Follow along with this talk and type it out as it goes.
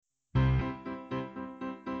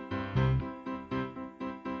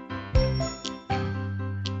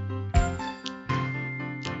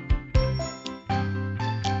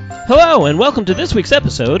Hello, and welcome to this week's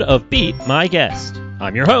episode of Beat My Guest.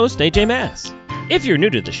 I'm your host, AJ Mass. If you're new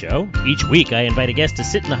to the show, each week I invite a guest to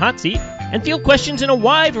sit in the hot seat and field questions in a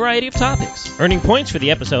wide variety of topics, earning points for the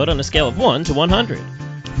episode on a scale of 1 to 100.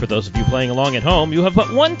 For those of you playing along at home, you have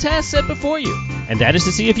but one task set before you, and that is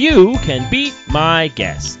to see if you can beat my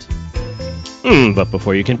guest. But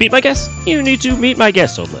before you can beat my guest, you need to meet my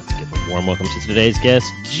guest, so let's give a warm welcome to today's guest,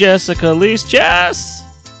 Jessica Lease. Jess!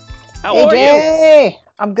 How are you?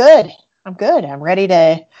 I'm good. I'm ready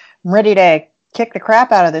to kick the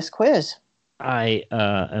crap out of this quiz. I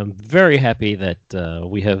am very happy that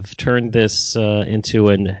we have turned this into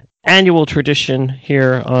an annual tradition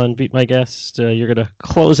here on Beat My Guest. You're going to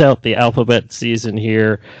close out the alphabet season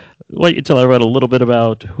here. Why don't you tell everyone a little bit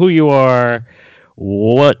about who you are,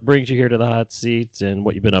 what brings you here to the hot seat, and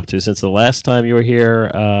what you've been up to since the last time you were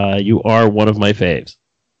here. You are one of my faves.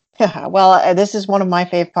 Well, this is one of my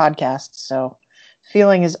fave podcasts, so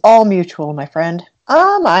feeling is all mutual, my friend.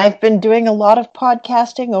 I've been doing a lot of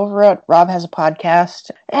podcasting over at Rob Has a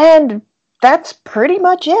Podcast, and that's pretty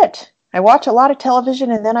much it. I watch a lot of television,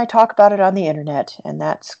 and then I talk about it on the internet, and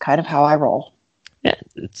that's kind of how I roll. Yeah,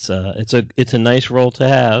 it's a nice role to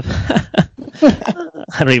have.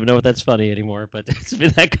 I don't even know if that's funny anymore, but it's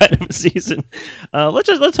been that kind of a season.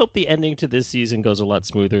 Let's hope the ending to this season goes a lot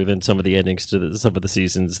smoother than some of the endings to some of the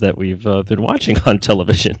seasons that we've been watching on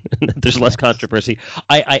television. There's less controversy.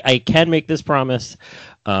 I can make this promise.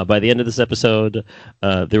 By the end of this episode,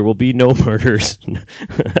 there will be no murders.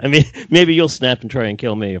 I mean, maybe you'll snap and try and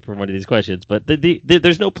kill me for one of these questions, but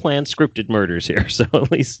there's no planned scripted murders here. So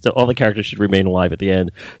at least all the characters should remain alive at the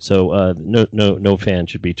end. So no fan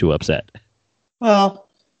should be too upset. Well,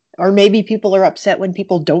 or maybe people are upset when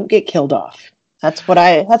people don't get killed off. That's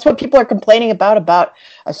what people are complaining about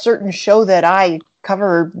a certain show that I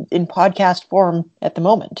cover in podcast form at the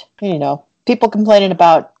moment. You know, people complaining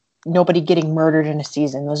about nobody getting murdered in a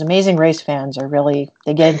season. Those Amazing Race fans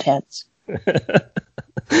they get intense.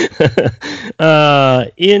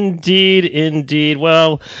 Indeed.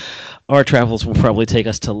 Well, our travels will probably take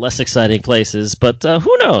us to less exciting places, but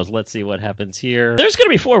who knows? Let's see what happens here. There's going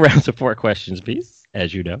to be 4 rounds of 4 questions, please,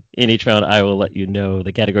 as you know. In each round, I will let you know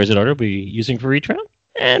the categories in order we'll be using for each round.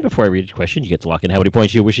 And before I read each question, you get to lock in how many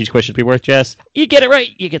points you wish each question to be worth, Jess. You get it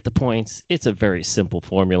right, you get the points. It's a very simple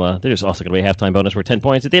formula. There's also going to be a halftime bonus worth 10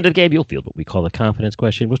 points. At the end of the game, you'll field what we call a confidence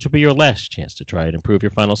question, which will be your last chance to try and improve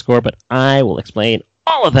your final score. But I will explain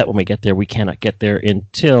all of that when we get there. We cannot get there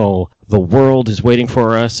until the world is waiting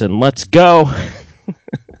for us, and let's go.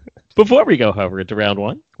 Before we go, however, into round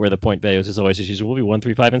 1, where the point values, as always, as usual, will be 1,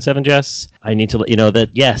 3, 5, and 7, Jess, I need to let you know that,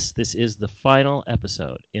 yes, this is the final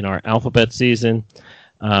episode in our alphabet season.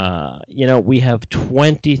 We have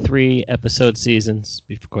 23 episode seasons,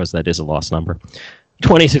 because that is a lost number.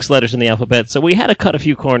 26 letters in the alphabet, so we had to cut a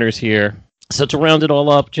few corners here. So to round it all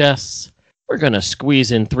up, Jess, we're going to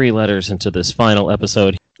squeeze in 3 letters into this final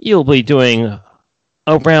episode. You'll be doing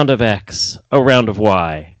a round of X, a round of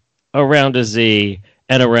Y, a round of Z,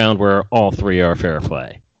 and a round where all 3 are fair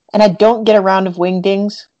play. And I don't get a round of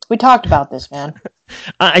wingdings. We talked about this, man.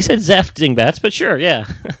 I said Zef Dingbats, but sure, yeah.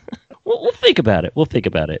 We'll think about it.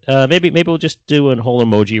 Maybe we'll just do a whole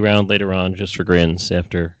emoji round later on, just for grins.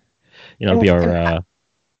 After, it'll be our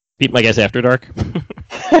Beat My Guest After Dark.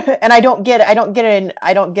 And I don't get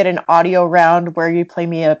an audio round where you play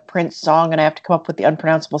me a Prince song and I have to come up with the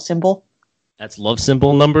unpronounceable symbol. That's love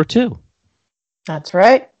symbol number 2. That's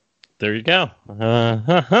right. There you go.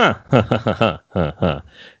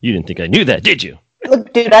 You didn't think I knew that, did you?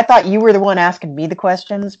 Look, dude, I thought you were the one asking me the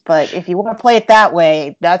questions, but if you want to play it that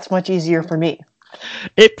way, that's much easier for me.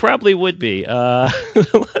 It probably would be.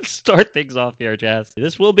 Let's start things off here, Jazz.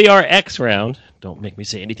 This will be our X round. Don't make me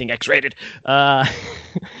say anything X-rated. Round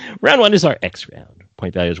 1 is our X round.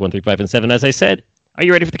 Point values 1, 3, 5, and 7, as I said. Are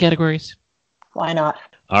you ready for the categories? Why not?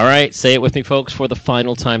 All right, say it with me, folks, for the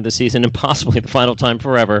final time this season, and possibly the final time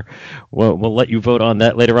forever. We'll let you vote on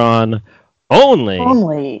that later on.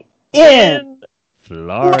 Only in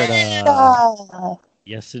Florida.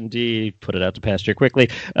 Yes, indeed. Put it out to pasture quickly.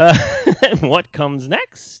 And what comes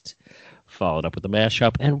next? Followed up with the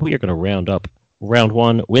mashup, and we are going to round up round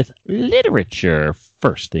 1 with literature.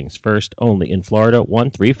 First things first, only in Florida,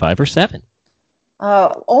 1, 3, 5, or 7.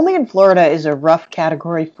 Only in Florida is a rough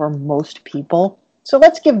category for most people, so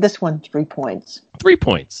let's give this one 3 points. 3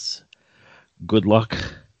 points. Good luck.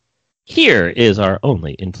 Here is our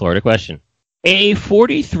only in Florida question. A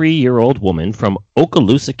 43-year-old woman from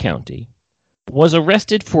Okaloosa County was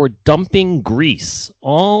arrested for dumping grease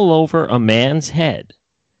all over a man's head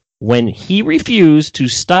when he refused to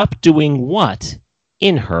stop doing what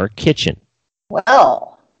in her kitchen?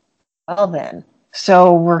 Well then.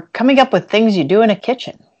 So we're coming up with things you do in a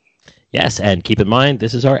kitchen. Yes, and keep in mind,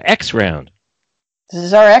 this is our X round. This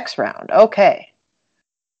is our X round. Okay.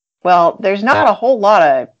 Well, there's not a whole lot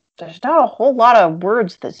of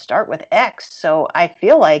words that start with X, so I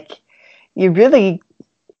feel like you really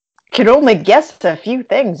could only guess a few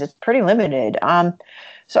things. It's pretty limited.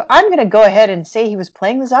 So I'm going to go ahead and say he was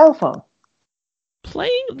playing the xylophone.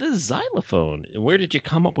 Playing the xylophone. Where did you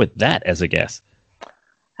come up with that as a guess?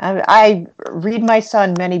 I read my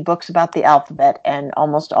son many books about the alphabet, and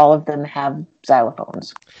almost all of them have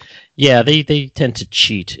xylophones. Yeah, they tend to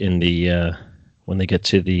cheat in the when they get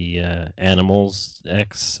to the animals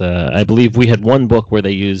X. I believe we had one book where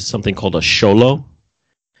they used something called a sholo.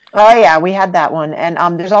 Oh yeah, we had that one, and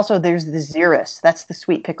there's the Xeris. That's the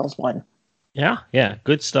Sweet Pickles one. Yeah,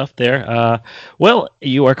 good stuff there. Well,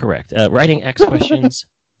 you are correct. Writing X questions,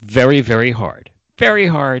 very, very hard. Very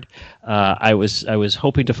hard. I was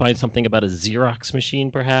hoping to find something about a Xerox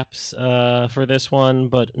machine, perhaps, for this one,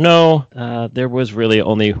 but no. There was really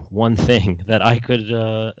only one thing that I could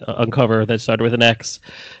uncover that started with an X.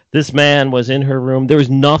 This man was in her room. There was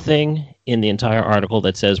nothing in the entire article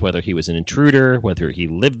that says whether he was an intruder, whether he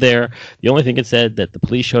lived there. The only thing it said that the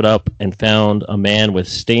police showed up and found a man with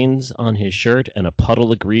stains on his shirt and a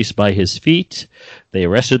puddle of grease by his feet. They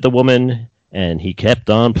arrested the woman, and he kept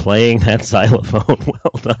on playing that xylophone.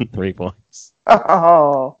 Well done, 3 points.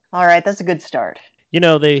 Oh, all right. That's a good start. You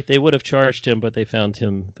know, they would have charged him, but they found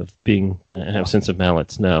him of being have sense of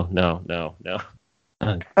malice. No.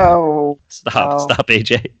 Stop,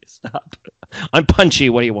 AJ. Stop. I'm punchy.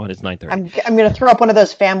 What do you want? It's 9:30. I'm going to throw up one of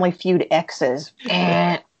those Family Feud X's.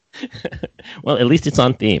 Well, at least it's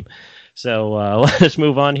on theme. So let's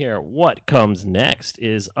move on here. What comes next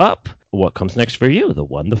is up. What comes next for you? The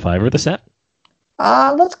 1, the 5, or the 7?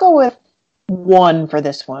 Let's go with 1 for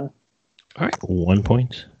this one. All right, 1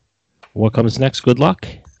 point. What comes next? Good luck.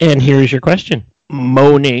 And here is your question.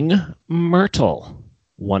 Moaning Myrtle,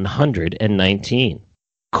 119.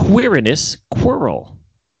 Queeriness Quirrell,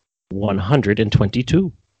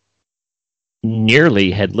 122.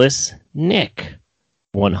 Nearly Headless Nick,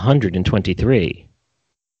 123.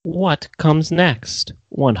 What comes next?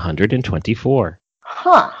 124.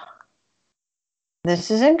 Huh. This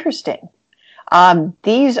is interesting.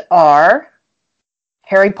 These are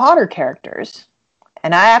Harry Potter characters,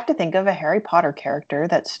 and I have to think of a Harry Potter character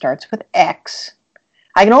that starts with X.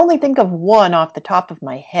 I can only think of one off the top of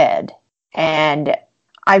my head, and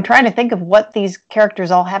I'm trying to think of what these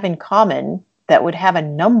characters all have in common that would have a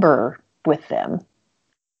number with them.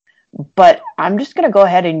 But I'm just going to go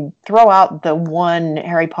ahead and throw out the one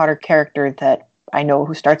Harry Potter character that I know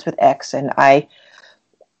who starts with X, and I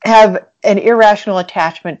have an irrational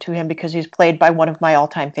attachment to him because he's played by one of my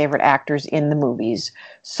all-time favorite actors in the movies.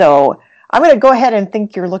 So I'm going to go ahead and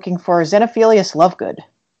think you're looking for Xenophilius Lovegood.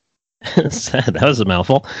 That was a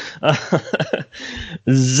mouthful.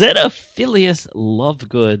 Xenophilius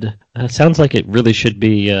Lovegood. Sounds like it really should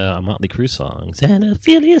be a Motley Crue song.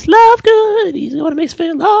 Xenophilius Lovegood. He's the one who makes me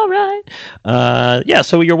feel all right. Yeah,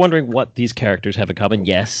 so you're wondering what these characters have in common.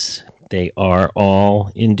 Yes, they are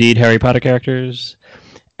all indeed Harry Potter characters.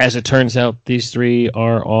 As it turns out, these 3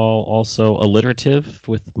 are all also alliterative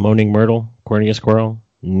with Moaning Myrtle, Quirinius Quirrell,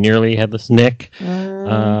 Nearly Headless Nick.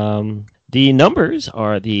 The numbers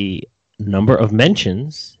are the number of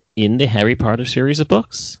mentions in the Harry Potter series of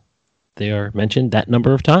books. They are mentioned that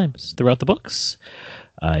number of times throughout the books.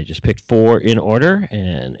 I just picked 4 in order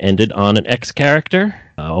and ended on an X character.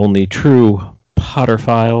 Only true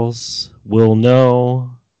Potterphiles will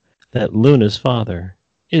know that Luna's father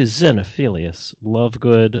is Xenophilius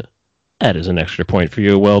Lovegood. That is an extra point for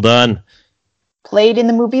you. Well done. Played in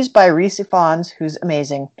the movies by Reese Ifans, who's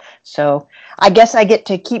amazing. So I guess I get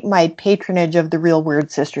to keep my patronage of the Real Weird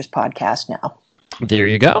Sisters podcast now. There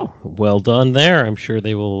you go. Well done there. I'm sure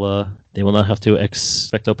they will not have to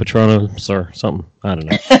expecto Patronus or something. I don't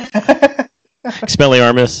know.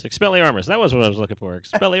 Expelliarmus. That was what I was looking for.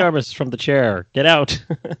 Expelliarmus from the chair. Get out.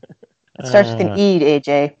 It starts with an E,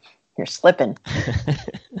 AJ. You're slipping.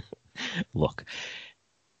 Look,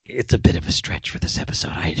 it's a bit of a stretch for this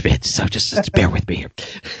episode, I admit, so just bear with me here.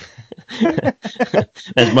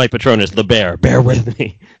 As my Patronus, the bear. Bear with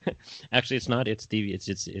me. Actually, it's not. It's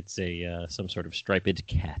a some sort of striped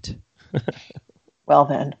cat. Well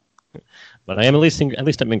then. But I am at least I'm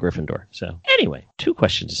in Gryffindor. So anyway, 2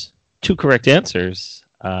 questions, 2 correct answers.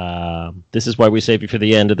 This is why we save you for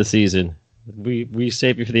the end of the season. We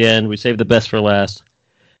save you for the end. We save the best for last.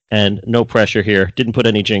 And no pressure here. Didn't put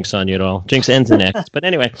any jinx on you at all. Jinx ends in X. But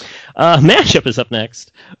anyway, mashup is up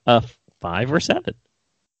next. 5 or 7?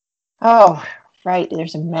 Oh, Right,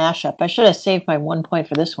 there's a mashup. I should have saved my 1 point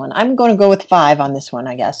for this one. I'm going to go with 5 on this one,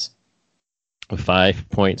 I guess. 5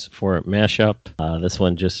 points for mashup. This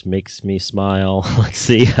one just makes me smile. Let's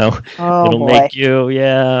see how it'll boy. make you.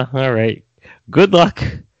 Yeah, all right. Good luck.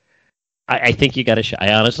 I think you got a shot.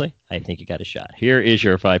 I think you got a shot. Here is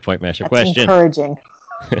your 5-point mashup question. Encouraging.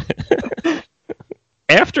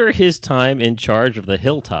 After his time in charge of the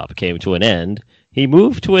Hilltop came to an end, he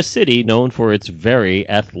moved to a city known for its very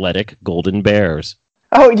athletic Golden Bears.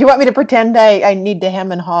 Oh, do you want me to pretend I need to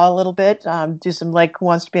hem and haw a little bit? Do some, like,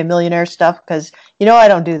 Wants to Be a Millionaire stuff? Because, I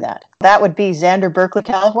don't do that. That would be Xander Berkeley,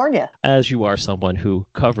 California. As you are someone who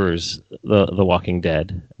covers The Walking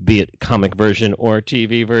Dead, be it comic version or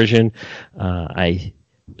TV version, I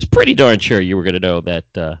was pretty darn sure you were going to know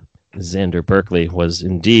that Xander Berkeley was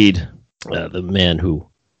indeed the man who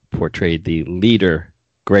portrayed the leader,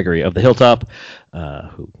 Gregory of the Hilltop,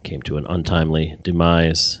 who came to an untimely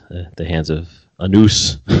demise at the hands of a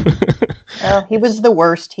noose. Well, he was the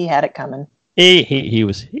worst. He had it coming. He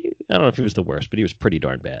was. I don't know if he was the worst, but he was pretty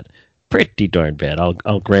darn bad. Pretty darn bad.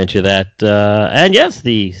 I'll grant you that. And yes,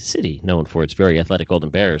 the city known for its very athletic Golden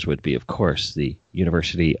Bears would be, of course, the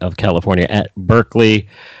University of California at Berkeley.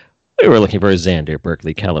 We were looking for Xander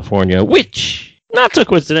Berkeley, California, which, not so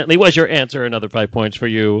coincidentally, was your answer. Another 5 points for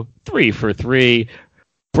you. 3 for 3.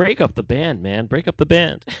 Break up the band, man. Break up the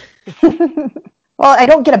band. Well, I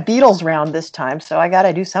don't get a Beatles round this time, so I got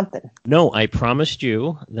to do something. No, I promised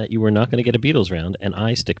you that you were not going to get a Beatles round, and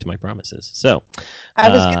I stick to my promises. So,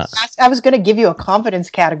 I was going to give you a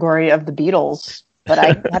confidence category of the Beatles, but I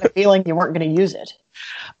had a feeling you weren't going to use it.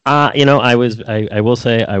 I will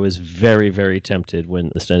say I was very, very tempted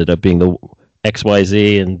when this ended up being the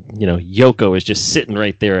XYZ, and Yoko is just sitting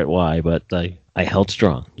right there at Y, but I held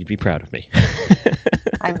strong. You'd be proud of me.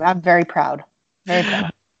 I'm very proud. Very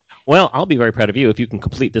proud. Well, I'll be very proud of you if you can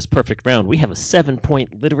complete this perfect round. We have a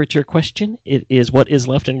 7-point literature question. It is what is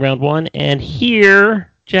left in round 1. And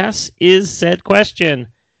here, Jess, is said question.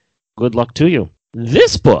 Good luck to you.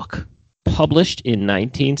 This book, published in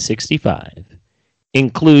 1965,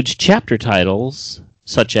 includes chapter titles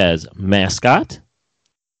such as Mascot,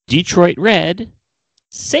 Detroit Red,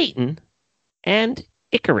 Satan, and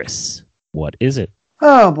Icarus. What is it?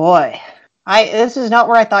 Oh, boy. This is not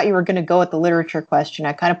where I thought you were going to go with the literature question.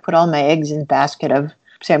 I kind of put all my eggs in the basket of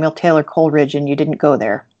Samuel Taylor Coleridge, and you didn't go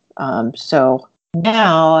there. So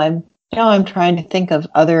now I'm trying to think of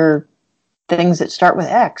other things that start with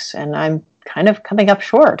X, and I'm kind of coming up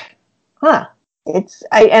short. And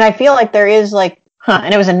I feel like there is and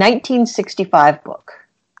it was a 1965 book.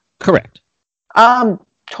 Correct.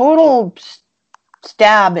 Total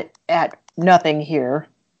stab at nothing here,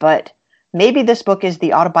 but maybe this book is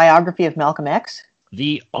the autobiography of Malcolm X?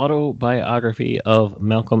 The autobiography of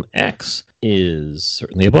Malcolm X is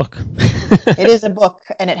certainly a book. It is a book,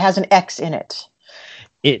 and it has an X in it.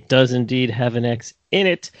 It does indeed have an X in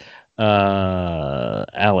it.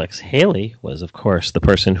 Alex Haley was, of course, the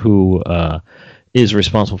person who is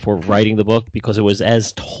responsible for writing the book because it was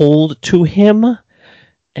as told to him.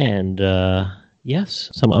 And yes,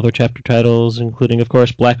 some other chapter titles, including, of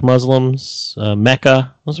course, Black Muslims,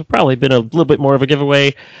 Mecca. Those have probably been a little bit more of a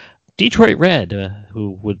giveaway. Detroit Red,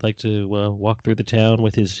 who would like to walk through the town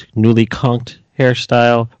with his newly conked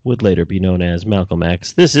hairstyle, would later be known as Malcolm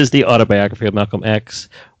X. This is the autobiography of Malcolm X.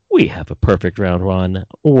 We have a perfect round 1.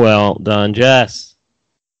 Well done, Jess.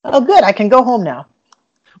 Oh, good. I can go home now.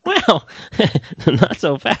 Well, not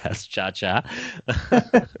so fast, Cha-Cha.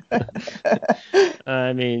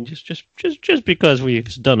 I mean, just because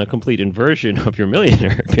we've done a complete inversion of your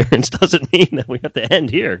millionaire appearance doesn't mean that we have to end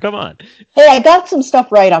here. Come on. Hey, I got some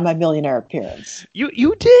stuff right on my millionaire appearance.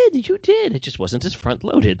 You did. It just wasn't as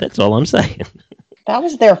front-loaded. That's all I'm saying. That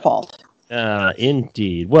was their fault.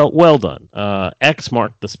 Indeed. Well done. X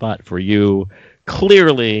marked the spot for you.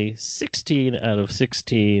 Clearly, 16 out of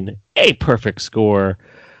 16. A perfect score.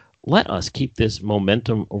 Let us keep this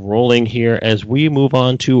momentum rolling here as we move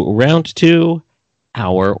on to round 2,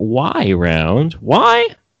 our Y round. Why?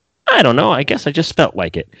 I don't know. I guess I just felt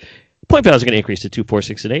like it. Point values are going to increase to 2, 4,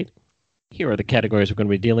 6, and 8. Here are the categories we're going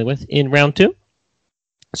to be dealing with in round 2.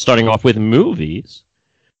 Starting off with movies.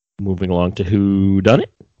 Moving along to Who Done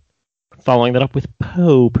It. Following that up with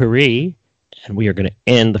Potpourri. And we are going to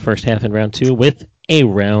end the first half in round 2 with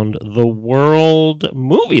Around the World.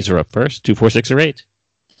 Movies are up first. 2, 4, 6, or 8.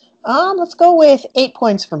 Let's go with 8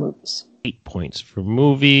 points for movies. 8 points for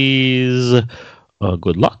movies.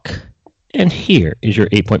 Good luck. And here is your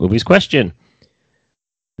 8-point movies question.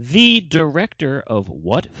 The director of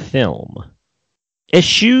what film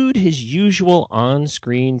eschewed his usual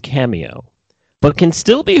on-screen cameo, but can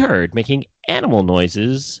still be heard making animal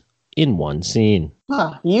noises in one scene.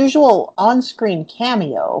 Usual on-screen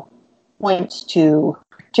cameo points to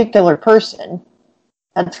a particular person.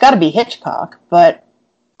 That's got to be Hitchcock, but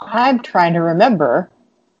I'm trying to remember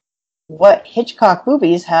what Hitchcock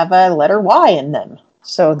movies have a letter Y in them.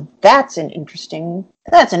 So that's an interesting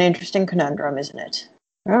conundrum, isn't it?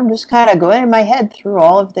 I'm just kind of going in my head through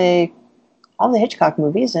all the Hitchcock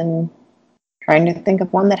movies and trying to think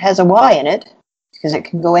of one that has a Y in it, because it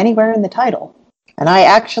can go anywhere in the title. And I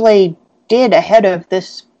actually did, ahead of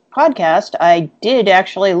this podcast, I did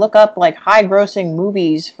actually look up like high-grossing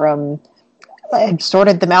movies from. I had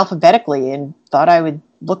sorted them alphabetically and thought I would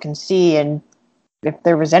look and see and if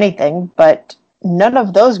there was anything, but none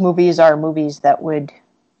of those movies are movies that would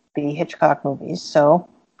be Hitchcock movies. So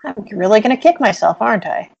I'm really going to kick myself, aren't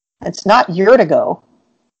I? It's not Year to Go.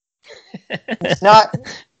 It's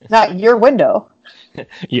not Your Window.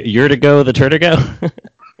 Year to Go, the Turtigo?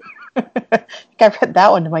 I think I read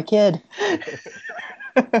that one to my kid.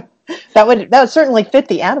 That would certainly fit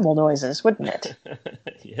the animal noises, wouldn't it?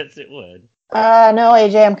 Yes, it would. No,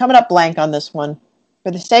 AJ, I'm coming up blank on this one.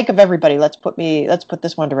 For the sake of everybody, let's put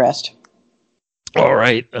this one to rest. All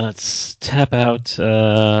right, let's tap out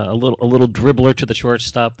a little dribbler to the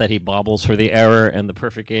shortstop that he bobbles for the error, and the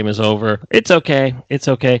perfect game is over. It's okay.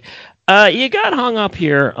 You got hung up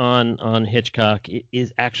here on Hitchcock. It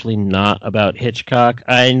is actually not about Hitchcock.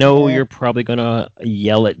 I know you're probably going to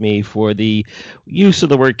yell at me for the use of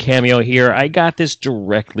the word cameo here. I got this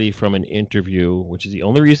directly from an interview, which is the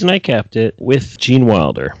only reason I kept it, with Gene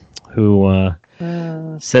Wilder, who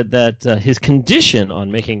said that his condition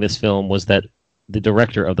on making this film was that the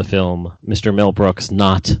director of the film, Mr. Mel Brooks,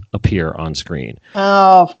 not appear on screen.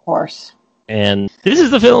 Oh, of course. And this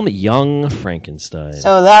is the film Young Frankenstein.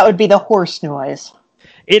 So that would be the horse noise.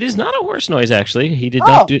 It is not a horse noise, actually. He did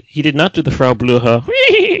not do the Frau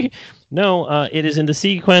Blücher. No, it is in the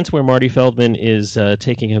sequence where Marty Feldman is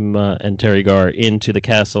taking him and Terry Garr into the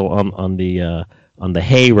castle on the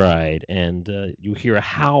hayride, and you hear a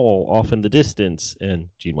howl off in the distance, and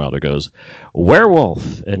Gene Wilder goes,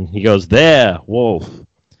 "Werewolf," and he goes, "There, wolf."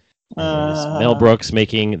 Mel Brooks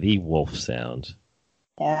making the wolf sound.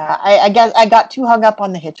 Yeah, I guess I got too hung up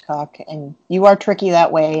on the Hitchcock, and you are tricky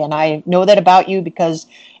that way, and I know that about you because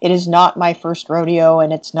it is not my first rodeo,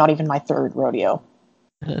 and it's not even my third rodeo.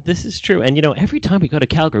 This is true, and every time we go to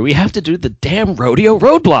Calgary, we have to do the damn rodeo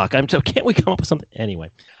roadblock. Can't we come up with something?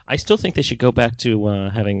 Anyway, I still think they should go back to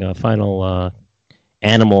having a final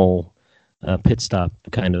animal pit stop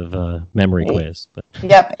kind of memory quiz. But.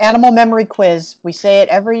 Yep, animal memory quiz. We say it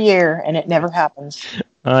every year, and it never happens.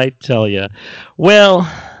 I tell you. Well,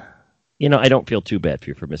 I don't feel too bad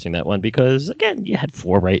for you for missing that one because, again, you had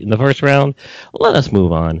 4 right in the first round. Let us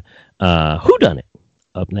move on. Whodunit?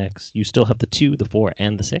 Up next. You still have the 2, the 4,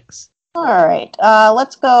 and the 6. All right.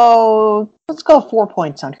 Let's go 4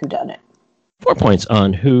 points on Whodunit. 4 points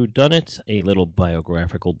on Whodunit. A little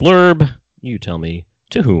biographical blurb. You tell me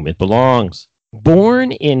to whom it belongs.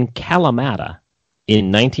 Born in Kalamata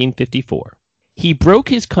in 1954. He broke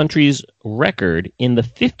his country's record in the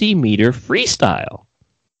 50-meter freestyle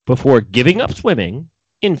before giving up swimming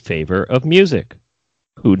in favor of music.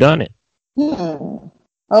 Whodunit? Oh,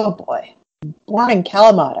 boy. Born in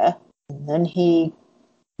Kalamata, and then he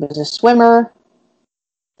was a swimmer,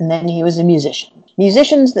 and then he was a musician.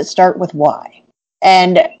 Musicians that start with Y.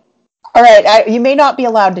 And, all right, you may not be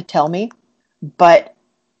allowed to tell me, but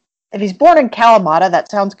if he's born in Kalamata, that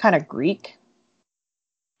sounds kind of Greek.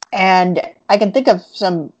 And I can think of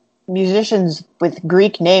some musicians with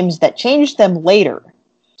Greek names that changed them later.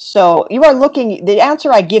 So the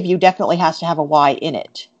answer I give you definitely has to have a Y in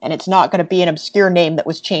it. And it's not going to be an obscure name that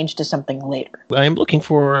was changed to something later. I'm looking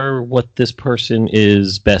for what this person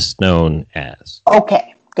is best known as.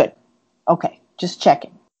 Okay, good. Okay, just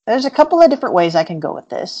checking. There's a couple of different ways I can go with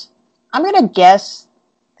this. I'm going to guess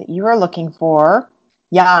that you are looking for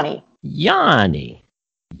Yanni. Yanni.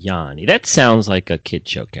 That sounds like a kid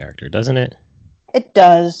show character, doesn't it? It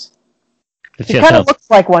does. He kind of looks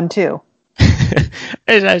like one, too.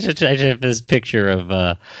 I should have this picture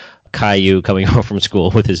of Caillou coming home from school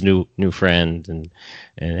with his new friend, and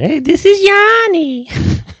hey, this is Yanni.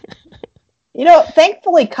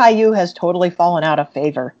 Thankfully, Caillou has totally fallen out of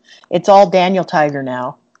favor. It's all Daniel Tiger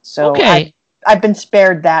now. So okay. I've been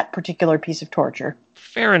spared that particular piece of torture.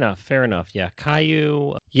 Fair enough. Yeah,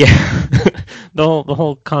 Caillou. Yeah, the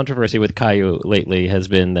whole controversy with Caillou lately has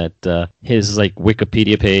been that his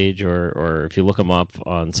Wikipedia page, or if you look him up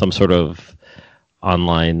on some sort of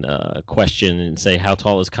online question and say how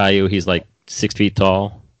tall is Caillou, he's 6 feet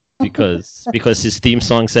tall because his theme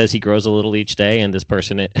song says he grows a little each day, and this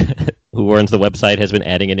person who runs the website has been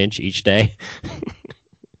adding an inch each day.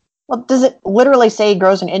 Well, does it literally say he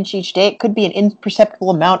grows an inch each day? It could be an imperceptible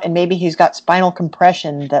amount, and maybe he's got spinal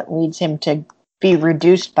compression that leads him to be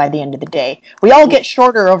reduced by the end of the day. We all get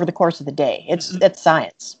shorter over the course of the day. It's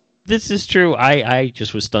science. This is true. I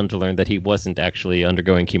just was stunned to learn that he wasn't actually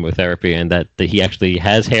undergoing chemotherapy and that he actually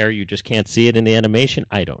has hair. You just can't see it in the animation.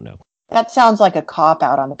 I don't know. That sounds like a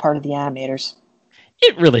cop-out on the part of the animators.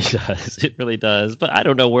 It really does. It really does. But I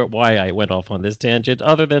don't know why I went off on this tangent,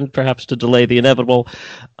 other than perhaps to delay the inevitable,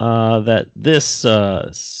 that this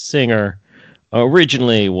singer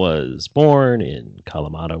originally was born in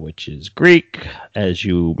Kalamata, which is Greek. As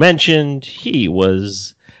you mentioned, he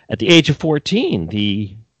was, at the age of 14,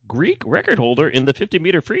 the Greek record holder in the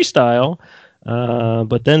 50-meter freestyle,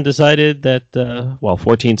 but then decided that, while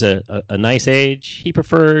 14's a nice age, he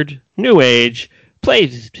preferred new age,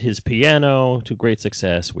 played his piano to great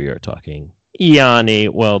success. We are talking Yanni.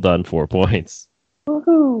 Well done, 4 points.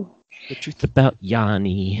 Woohoo! The truth about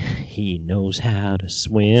Yanni, he knows how to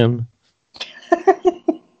swim.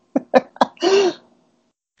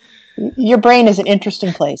 Your brain is an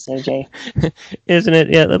interesting place, AJ. Isn't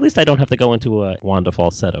it? Yeah, at least I don't have to go into a Wanda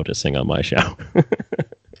falsetto to sing on my show.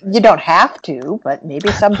 You don't have to, but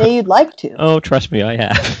maybe someday you'd like to. Oh, trust me, I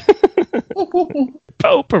have.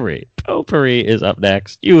 Potpourri. Potpourri is up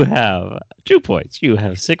next. You have 2 points. You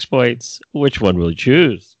have 6 points. Which one will you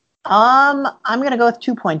choose? I'm going to go with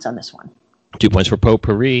 2 points on this one. 2 points for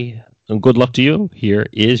Potpourri. And good luck to you. Here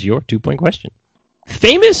is your 2-point question.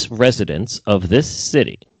 Famous residents of this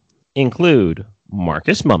city include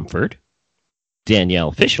Marcus Mumford,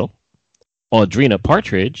 Danielle Fishel, Audrina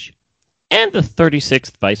Partridge, and the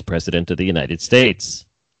 36th Vice President of the United States.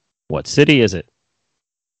 What city is it?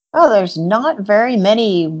 Oh, there's not very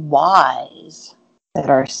many Ys that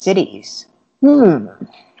are cities.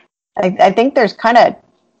 I think there's kind of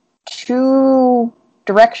 2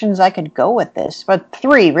 directions I could go with this, but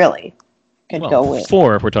 3 really could go with.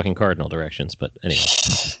 4 if we're talking cardinal directions, but anyway.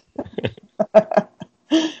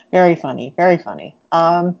 Very funny, very funny.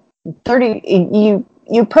 30.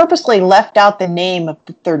 You purposely left out the name of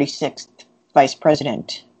the 36th Vice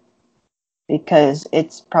President because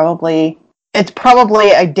it's probably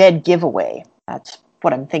a dead giveaway. That's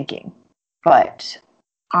what I'm thinking. But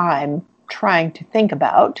I'm trying to think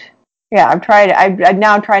about. Yeah, I'm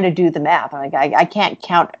now trying to do the math. Like I can't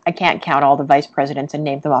count all the vice presidents and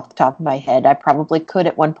name them off the top of my head. I probably could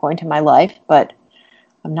at one point in my life, but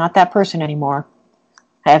I'm not that person anymore.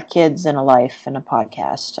 I have kids and a life and a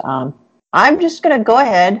podcast. I'm just gonna go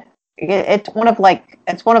ahead. It's one of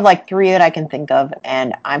like 3 that I can think of,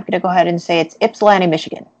 and I'm gonna go ahead and say it's Ypsilanti,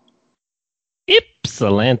 Michigan.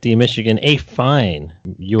 Ypsilanti, Michigan, a fine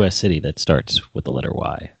U.S. city that starts with the letter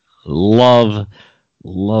Y. Love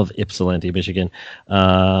Ypsilanti, Michigan.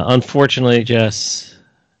 Unfortunately, Jess,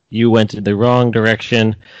 you went in the wrong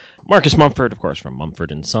direction. Marcus Mumford, of course, from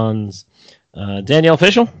Mumford and Sons. Danielle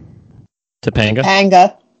Fishel, Topanga.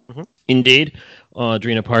 Mm-hmm. Indeed.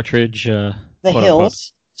 Audrina Partridge, the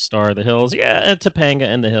Hills. Star of the Hills. Yeah, Topanga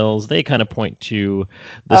and the Hills. They kind of point to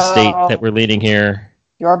the state that we're leading here.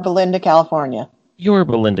 Yorba Linda, California.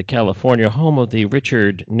 Yorba Linda, California, home of the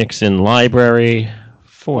Richard Nixon Library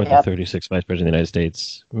for the 36th Vice President of the United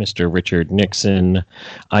States, Mr. Richard Nixon.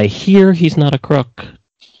 I hear he's not a crook.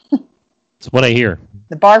 That's what I hear.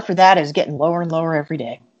 The bar for that is getting lower and lower every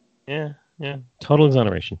day. Yeah. Total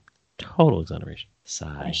exoneration.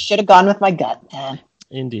 Sigh. I should have gone with my gut, man.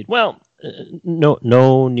 Indeed. Well,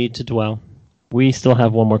 no need to dwell. We still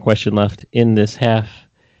have one more question left in this half.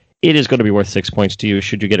 It is going to be worth 6 points to you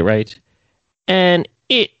should you get it right. And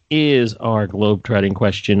it is our globe-trotting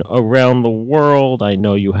question around the world. I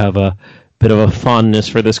know you have a bit of a fondness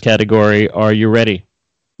for this category. Are you ready?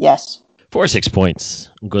 Yes. For 6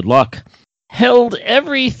 points. Good luck. Held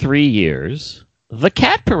every 3 years, the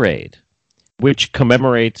Cat Parade, which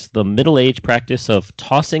commemorates the Middle Age practice of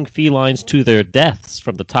tossing felines to their deaths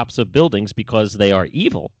from the tops of buildings because they are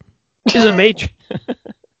evil, is a major.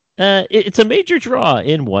 It's a major draw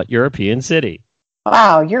in what European city?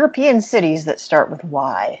 Wow, European cities that start with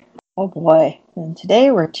Y. Oh boy. And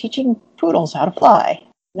today we're teaching poodles how to fly.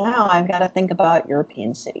 Now I've got to think about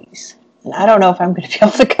European cities. And I don't know if I'm going to be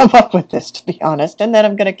able to come up with this, to be honest, and then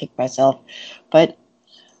I'm going to kick myself. But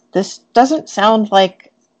this doesn't sound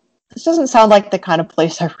like the kind of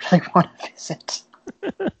place I really want to visit.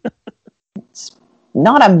 It's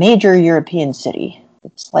not a major European city.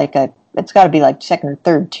 It's got to be like 2nd or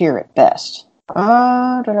 3rd tier at best.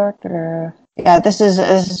 Yeah, this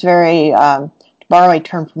is very, to borrow a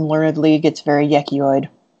term from Learned League, it's very Yekioid,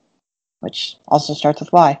 which also starts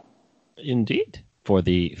with Y. Indeed. For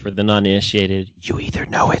the non-initiated, you either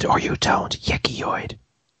know it or you don't. Yekioid.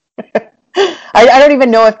 I don't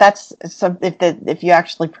even know if that's if you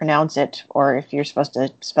actually pronounce it or if you're supposed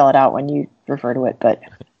to spell it out when you refer to it. But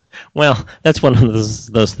Well, that's one of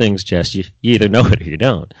those things, Jess. You either know it or you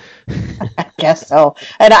don't. I guess so.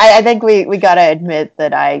 And I think we got to admit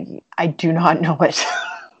that I do not know it.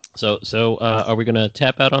 So are we going to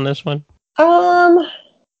tap out on this one?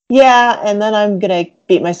 Yeah, and then I'm gonna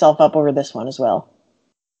beat myself up over this one as well.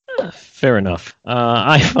 Fair enough.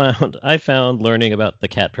 I found learning about the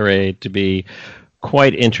cat parade to be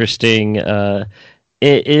quite interesting.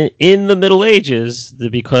 In the Middle Ages,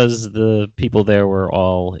 because the people there were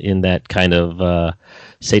all in that kind of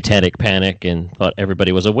satanic panic and thought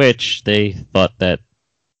everybody was a witch, they thought that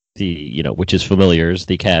the witches' familiars,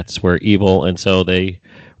 the cats, were evil, and so they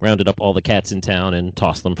rounded up all the cats in town and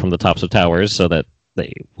tossed them from the tops of towers so that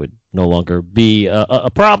they would no longer be a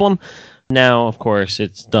problem. Now, of course,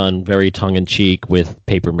 it's done very tongue-in-cheek with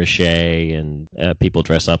paper mache, and people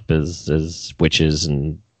dress up as witches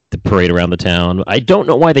and the parade around the town. I don't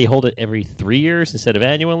know why they hold it every 3 years instead of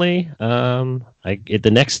annually. The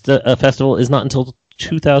next festival is not until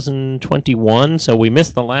 2021, so we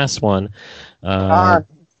missed the last one.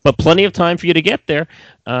 But plenty of time for you to get there.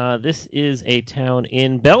 This is a town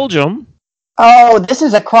in Belgium. Oh, this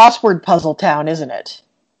is a crossword puzzle town, isn't it?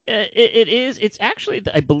 It is. It's actually,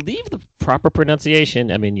 I believe the proper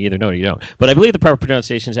pronunciation, I mean, you either know or you don't, but I believe the proper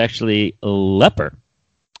pronunciation is actually leper.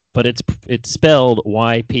 But it's spelled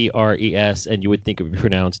Ypres, and you would think it would be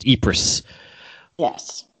pronounced Ypres.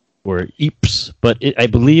 Yes. Or Ypres. But I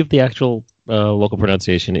believe the actual local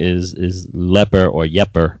pronunciation is leper or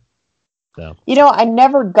yepper. So. I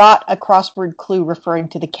never got a crossword clue referring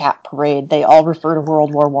to the cat parade. They all refer to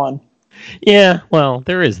World War One. Yeah, well,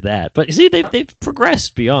 there is that. But you see, they've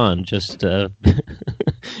progressed beyond just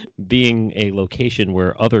being a location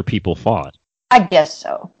where other people fought. I guess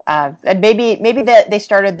so. And maybe that they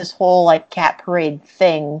started this whole cat parade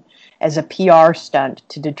thing as a PR stunt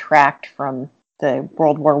to detract from the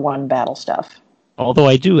World War One battle stuff. Although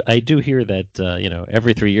I do hear that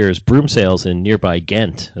every 3 years broom sales in nearby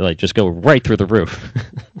Ghent just go right through the roof.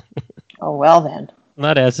 Oh well then.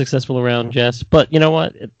 Not as successful around, Jess, but you know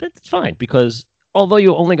what? That's fine, because although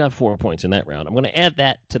you only got 4 points in that round, I'm going to add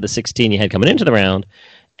that to the 16 you had coming into the round,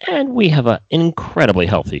 and we have an incredibly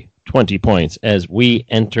healthy 20 points as we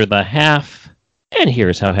enter the half. And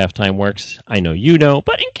here's how halftime works. I know you know,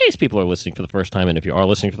 but in case people are listening for the first time, and if you are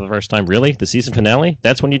listening for the first time, really? The season finale?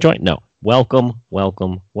 That's when you join? No. Welcome,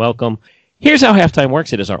 welcome, welcome. Here's how halftime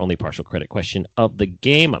works. It is our only partial credit question of the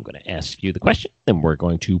game. I'm going to ask you the question, then we're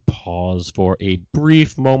going to pause for a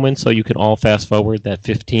brief moment so you can all fast forward that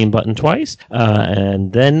 15 button twice,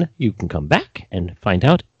 and then you can come back and find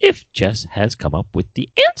out if Jess has come up with the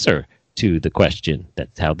answer to the question.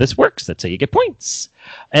 That's how this works. That's how you get points.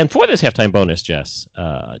 And for this halftime bonus, Jess,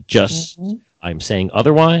 I'm saying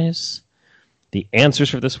otherwise. The answers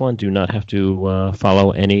for this one do not have to follow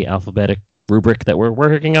any alphabetic rubric that we're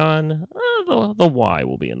working on. The why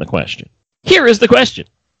will be in the question. Here is the question.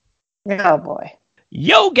 Oh, boy.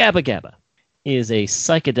 Yo Gabba Gabba is a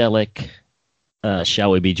psychedelic, shall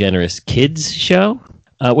we be generous, kids show,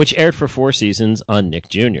 which aired for 4 seasons on Nick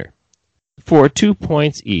Jr. For 2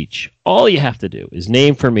 points each, all you have to do is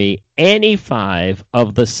name for me any 5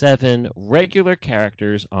 of the 7 regular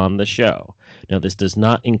characters on the show. Now, this does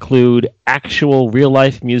not include actual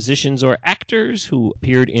real-life musicians or actors who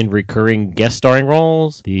appeared in recurring guest starring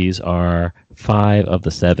roles. These are 5 of the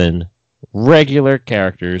 7 regular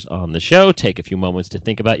characters on the show. Take a few moments to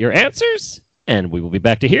think about your answers, and we will be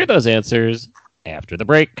back to hear those answers after the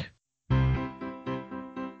break.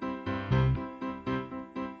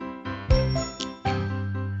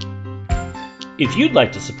 If you'd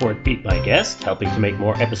like to support Beat My Guest, helping to make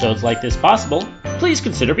more episodes like this possible, please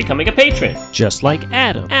consider becoming a patron. Just like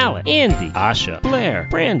Adam, Alec, Andy, Asha, Blair,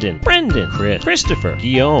 Brandon, Brendan, Chris, Christopher,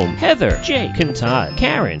 Guillaume, Heather, Jake, Kantad,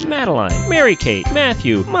 Karen, Madeline, Mary-Kate,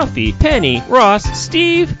 Matthew, Muffy, Penny, Ross,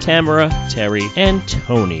 Steve, Tamara, Terry, and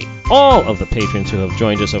Tony. All of the patrons who have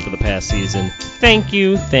joined us over the past season, thank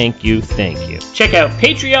you, thank you, thank you. Check out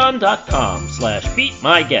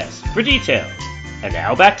patreon.com/beatmyguest for details. And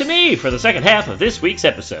now back to me for the second half of this week's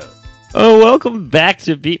episode. Oh, welcome back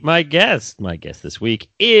to Beat My Guest. My guest this week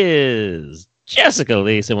is Jessica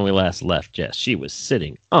Lee. So when we last left Jess, she was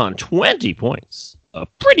sitting on 20 points. A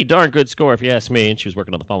pretty darn good score if you ask me, and she was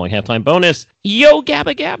working on the following halftime bonus. Yo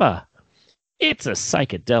Gabba Gabba! It's a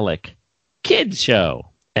psychedelic kids show.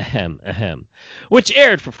 Ahem. Which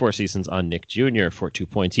aired for 4 seasons on Nick Jr. For 2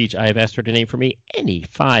 points each. I have asked her to name for me any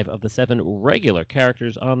 5 of the 7 regular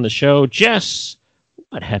characters on the show. Jess,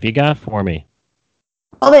 what have you got for me?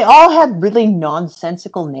 Well, they all had really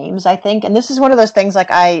nonsensical names, I think. And this is one of those things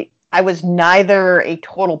I I was neither a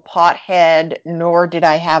total pothead nor did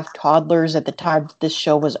I have toddlers at the time this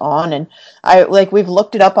show was on. And we've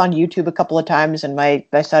looked it up on YouTube a couple of times, and my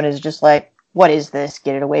son is just like, "What is this?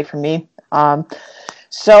 Get it away from me."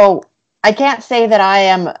 So I can't say that I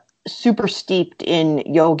am super steeped in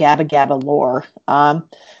Yo Gabba Gabba lore,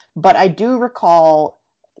 but I do recall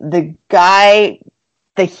the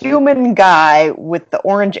human guy with the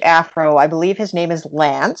orange afro. I believe his name is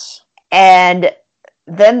Lance, and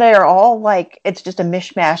then they're all like, it's just a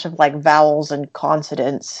mishmash of like vowels and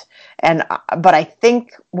consonants, but I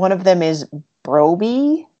think one of them is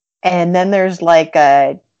Broby, and then there's like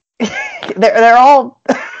a they're all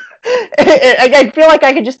I feel like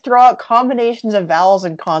I could just throw out combinations of vowels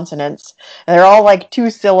and consonants, and they're all like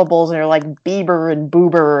 2 syllables, and they're like Bieber and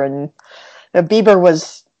Boober, and Bieber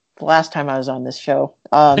was the last time I was on this show.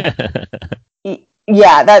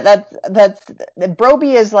 Yeah, that's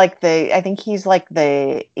Broby is like I think he's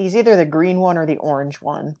either the green one or the orange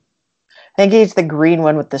one. I think he's the green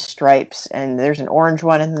one with the stripes, and there's an orange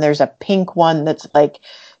one, and then there's a pink one that's like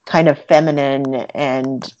kind of feminine.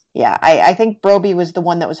 And yeah, I think Broby was the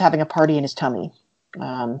one that was having a party in his tummy.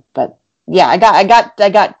 But yeah, I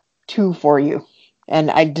got 2 for you,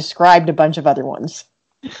 and I described a bunch of other ones.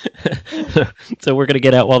 So we're gonna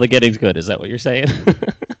get out while the getting's good. Is that what you're saying?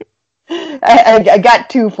 I got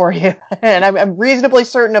 2 for you, and I'm reasonably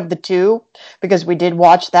certain of the 2 because we did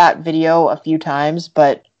watch that video a few times.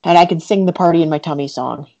 And I can sing the "Party in My Tummy"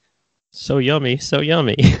 song. So yummy, so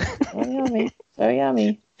yummy. So yummy, so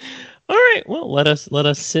yummy. All right, well, let us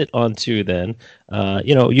sit on 2 then.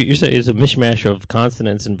 You say it's a mishmash of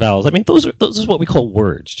consonants and vowels. I mean, those are what we call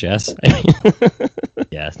words, Jess.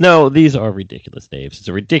 Yes, no, these are ridiculous names. It's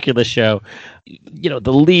a ridiculous show.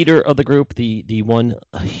 The leader of the group, the one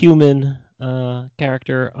human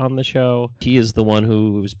character on the show, he is the one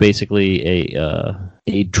who is basically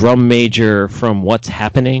a drum major from What's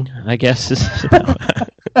Happening, I guess is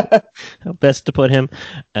how best to put him.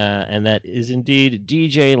 And that is indeed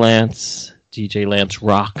DJ Lance. DJ Lance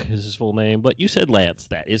Rock is his full name, but you said Lance.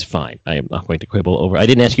 That is fine. I am not going to quibble over. I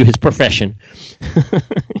didn't ask you his profession.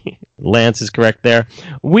 Lance is correct there.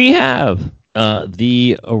 We have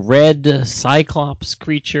the red Cyclops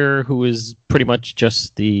creature, who is pretty much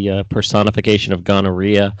just the personification of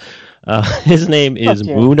gonorrhea. His name is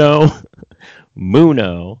Muno.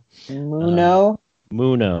 Muno.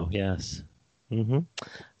 Muno, yes. Mm-hmm.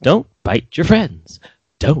 Don't bite your friends.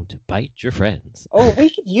 Don't bite your friends. Oh, we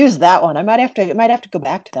could use that one. I might have to go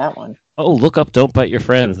back to that one. Oh, look up "Don't Bite Your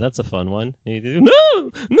Friends." That's a fun one.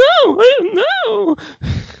 No.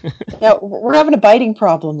 Yeah, we're having a biting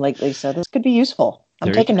problem lately, so this could be useful.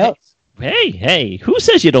 I'm taking notes. Hey, who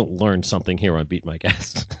says you don't learn something here on Beat My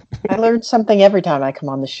Guest? I learn something every time I come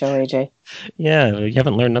on the show, AJ. Yeah, you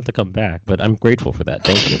haven't learned not to come back, but I'm grateful for that.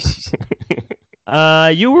 Thank you.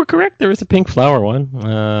 You were correct. There was a pink flower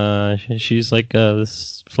one. She's like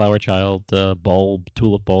this flower child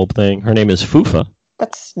tulip bulb thing. Her name is Fufa.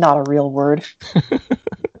 That's not a real word.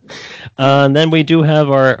 And then we do have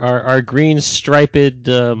our green striped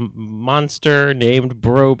monster named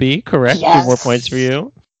Broby. Correct. Yes. 2 more points for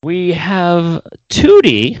you. We have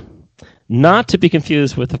Tootie, not to be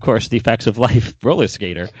confused with, of course, the Facts of Life roller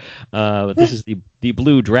skater. But this is the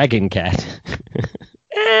blue dragon cat.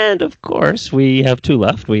 And, of course, we have 2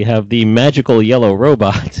 left. We have the magical yellow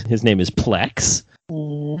robot. His name is Plex.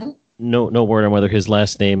 Mm-hmm. No word on whether his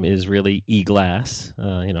last name is really E-Glass.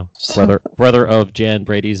 Brother of Jan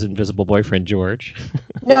Brady's invisible boyfriend, George.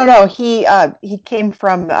 No. He came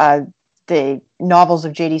from the novels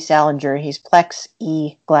of J.D. Salinger. He's Plex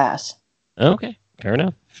E. Glass. Okay, fair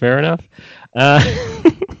enough.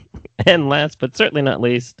 And last but certainly not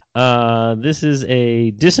least, this is a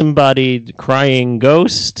disembodied crying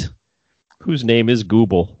ghost whose name is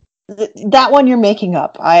Gooble. That one you're making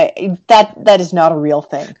up. That is not a real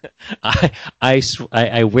thing.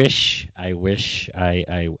 I wish. Yeah.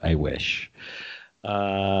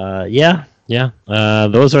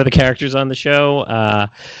 Those are the characters on the show.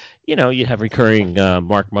 You have recurring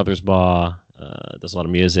Mark Mothersbaugh does a lot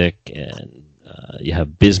of music, and you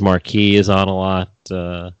have Biz Marquis is on a lot,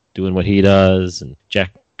 doing what he does, and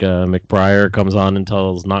Jack McBriar comes on and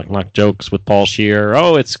tells knock jokes with Paul Scheer.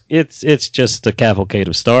 Oh, it's just a cavalcade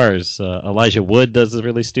of stars. Elijah Wood does a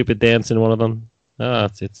really stupid dance in one of them.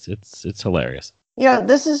 It's hilarious.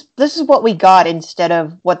 This is what we got instead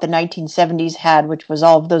of what the 1970s had, which was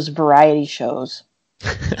all of those variety shows.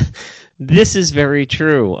 This is very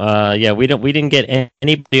true. We didn't get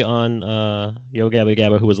anybody on Yo Gabba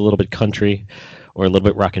Gabba who was a little bit country or a little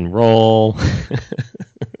bit rock and roll.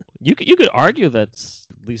 You could argue that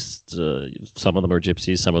at least some of them are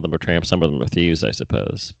gypsies, some of them are tramps, some of them are thieves, I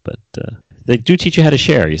suppose. But they do teach you how to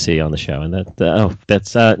share, you see, on the show. And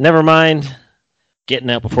that's never mind.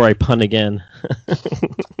 Getting out before I pun again.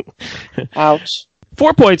 Ouch.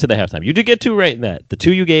 4 points at the halftime. You did get 2 right in that. The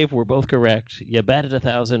 2 you gave were both correct. You batted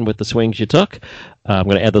 1,000 with the swings you took. I'm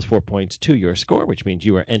going to add those 4 points to your score, which means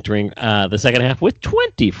you are entering the second half with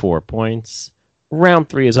 24 points. Round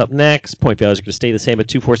 3 is up next. Point values are going to stay the same at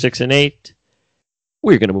 2, 4, 6, and 8.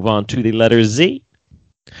 We're going to move on to the letter Z,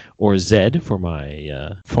 or Z for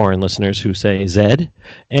my foreign listeners who say Z.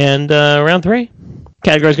 And round 3,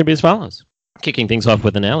 category is going to be as follows. Kicking things off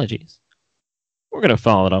with analogies. We're going to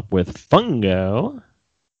follow it up with fungo.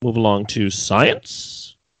 Move along to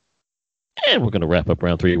science. And we're going to wrap up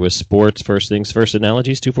round 3 with sports. First things first,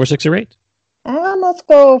 analogies, 2, 4, 6, or 8. Let's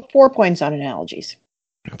go 4 points on analogies.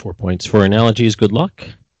 4 points for analogies. Good luck.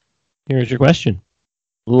 Here's your question.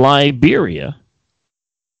 Liberia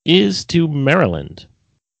is to Maryland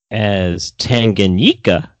as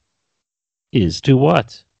Tanganyika is to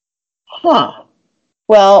what? Huh.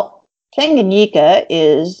 Well, Tanganyika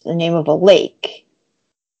is the name of a lake,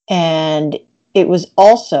 and it was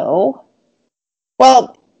also,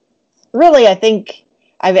 well, really, I think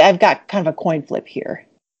I've got kind of a coin flip here,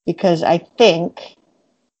 because I think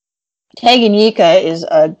Tanganyika is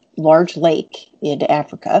a large lake in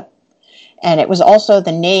Africa, and it was also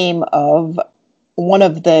the name of one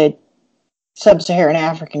of the sub-Saharan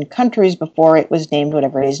African countries before it was named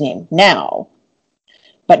whatever it is named now.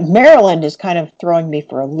 But Maryland is kind of throwing me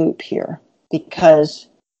for a loop here, because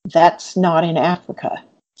that's not in Africa.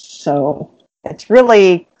 So it's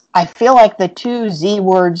really, I feel like the 2 Z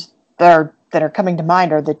words that are coming to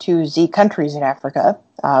mind are the 2 Z countries in Africa,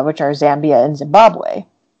 which are Zambia and Zimbabwe.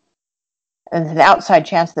 And there's an outside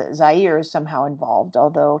chance that Zaire is somehow involved,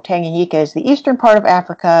 although Tanganyika is the eastern part of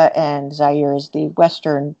Africa and Zaire is the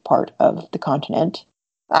western part of the continent.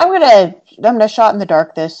 I'm gonna shot in the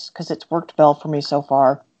dark this because it's worked well for me so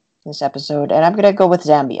far this episode, and I'm gonna go with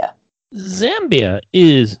Zambia. Zambia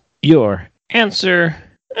is your answer.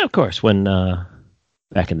 Of course, when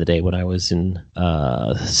back in the day when I was in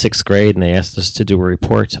 6th grade and they asked us to do a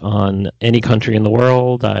report on any country in the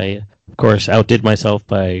world, I of course outdid myself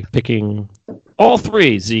by picking all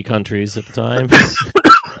 3 Z countries at the time.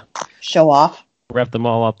 Show off. Wrap them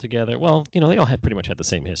all up together. Well, they all pretty much had the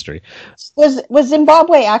same history. Was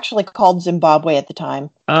Zimbabwe actually called Zimbabwe at the time?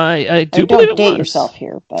 I do believe don't it date was. yourself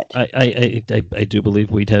here, but I do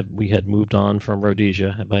believe we had moved on from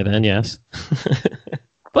Rhodesia by then. Yes,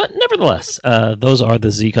 but nevertheless, those are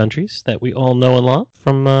the Z countries that we all know and love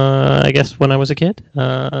from I guess when I was a kid.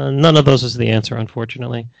 None of those is the answer,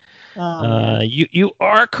 unfortunately. You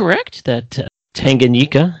are correct that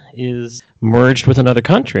Tanganyika is merged with another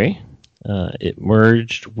country. It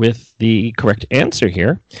merged with the correct answer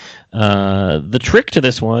here. The trick to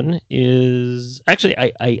this one is actually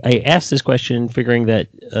I asked this question figuring that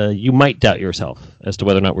you might doubt yourself as to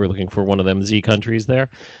whether or not we're looking for one of them Z countries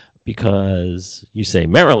there, because you say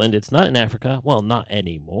Maryland, it's not in Africa. Well, not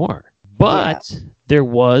anymore. But there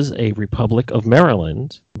was a Republic of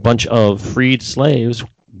Maryland. A bunch of freed slaves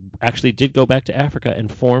actually did go back to Africa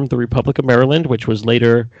and formed the Republic of Maryland, which was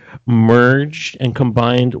later merged and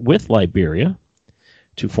combined with Liberia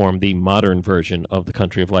to form the modern version of the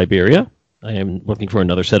country of Liberia. I am looking for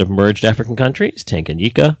another set of merged African countries.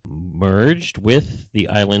 Tanganyika merged with the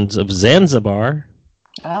islands of Zanzibar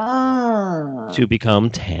to become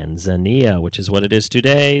Tanzania, which is what it is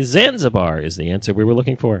today. Zanzibar is the answer we were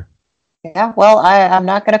looking for. Yeah, well, I'm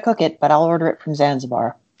not going to cook it, but I'll order it from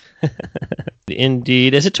Zanzibar.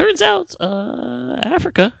 Indeed. As it turns out,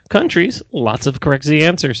 Africa, countries, lots of correct Z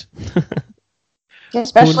answers. Yeah,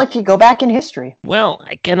 especially if you go back in history. Well,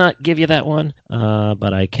 I cannot give you that one,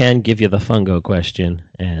 but I can give you the fungo question,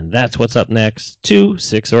 and that's what's up next. 2,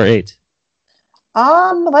 6, or 8?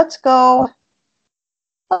 Let's go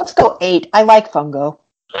 8. I like fungo.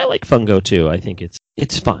 I like fungo too. I think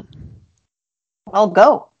it's fun. I'll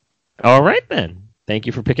go. All right then. Thank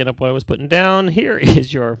you for picking up what I was putting down. Here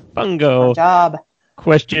is your fungo Good job.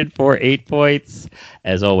 question for 8 points.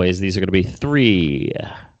 As always, these are going to be 3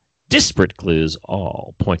 disparate clues,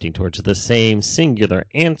 all pointing towards the same singular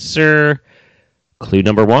answer. Clue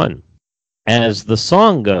number 1. As the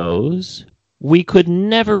song goes, we could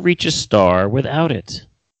never reach a star without it.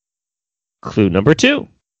 Clue number 2.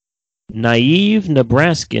 Naive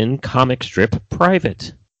Nebraskan comic strip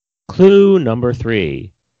private. Clue number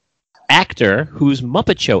 3. Actor whose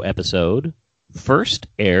Muppet Show episode first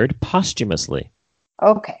aired posthumously.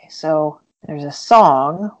 Okay, so there's a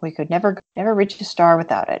song, we could never reach a star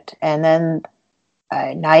without it. And then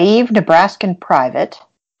a naive Nebraskan private.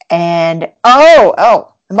 And the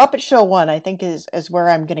Muppet Show one, I think is where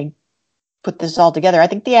I'm going to put this all together. I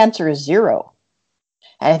think the answer is Zero.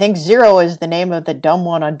 And I think Zero is the name of the dumb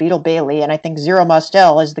one on Beetle Bailey, and I think Zero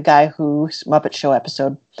Mostel is the guy whose Muppet Show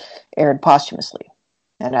episode aired posthumously.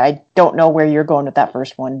 And I don't know where you're going with that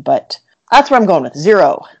first one, but that's where I'm going with.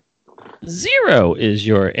 Zero. Zero is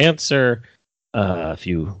your answer. If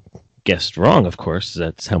you guessed wrong, of course,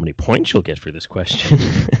 that's how many points you'll get for this question.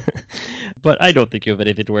 But I don't think you have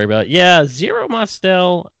anything to worry about. Yeah, Zero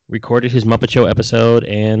Mostel recorded his Muppet Show episode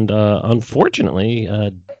and unfortunately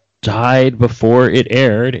died before it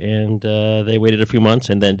aired, and they waited a few months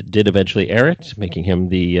and then did eventually air it, making him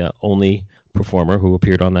the only performer who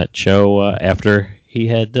appeared on that show after he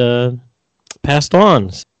had passed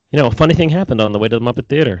on. You know, a funny thing happened on the way to the Muppet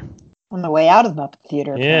Theater. On the way out of the Muppet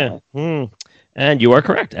Theater. Yeah. And you are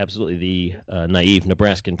correct. Absolutely. The naive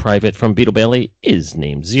Nebraskan private from Beetle Bailey is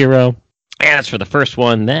named Zero. As for the first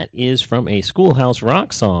one, that is from a Schoolhouse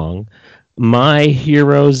Rock song, My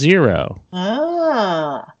Hero Zero.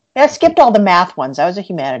 Ah. I skipped all the math ones. I was a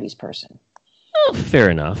humanities person. Oh, fair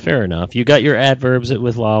enough. You got your adverbs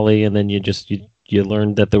with Lolly, and then you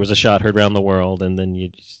learned that there was a shot heard around the world, and then you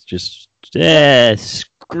just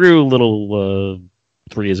screw little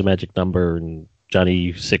 3 is a magic number, and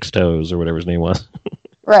Johnny Six Toes, or whatever his name was.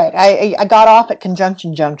 Right. I got off at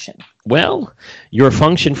Conjunction Junction. Well, your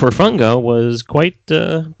function for Fungo was quite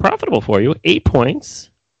profitable for you. 8 points.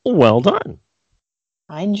 Well done.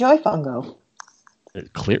 I enjoy Fungo.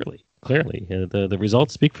 Clearly. The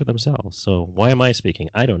results speak for themselves. So why am I speaking?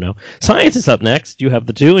 I don't know. Science is up next. You have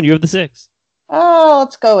the 2 and you have the 6. Oh,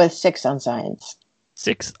 let's go with 6 on science.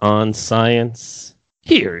 6 on science.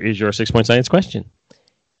 Here is your 6-point science question.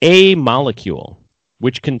 A molecule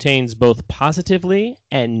which contains both positively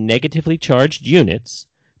and negatively charged units,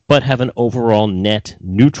 but have an overall net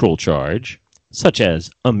neutral charge, such as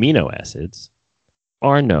amino acids,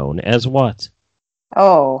 are known as what?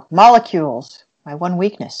 Oh, molecules. My one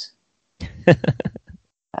weakness.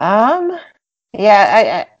 I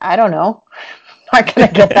don't know. I'm not going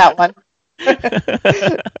to get that one.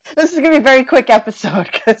 This is going to be a very quick episode,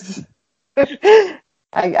 because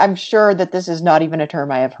I'm sure that this is not even a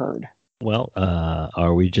term I have heard. Well,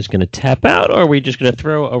 are we just going to tap out, or are we just going to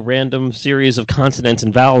throw a random series of consonants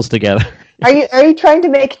and vowels together? Are you trying to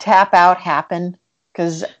make tap out happen?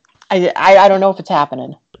 Because I don't know if it's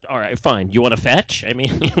happening. All right, fine. You want to fetch? I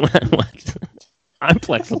mean, what? I'm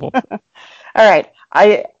flexible. All right.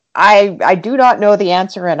 I do not know the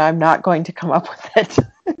answer, and I'm not going to come up with it.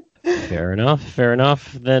 Fair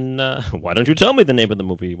enough. Then why don't you tell me the name of the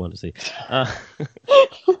movie you want to see?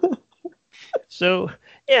 So,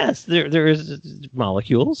 yes, there is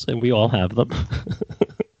molecules, and we all have them.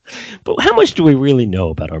 But how much do we really know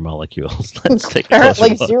about our molecules? Let's take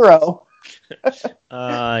apparently zero.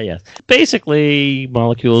 Yes. Basically,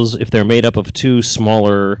 molecules, if they're made up of 2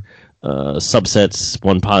 smaller subsets,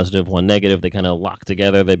 one positive, one negative, they kind of lock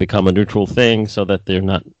together. They become a neutral thing so that they're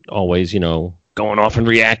not always, going off and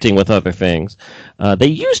reacting with other things. They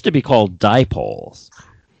used to be called dipoles.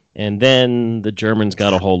 And then the Germans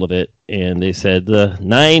got a hold of it, and they said,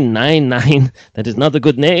 999, that is not a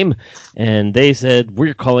good name. And they said,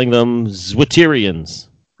 we're calling them Zwitterians.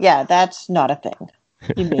 Yeah, that's not a thing.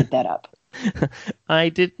 You made that up. I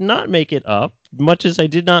did not make it up, much as I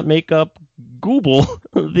did not make up Google,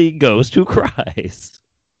 the ghost who cries.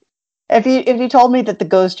 If you told me that the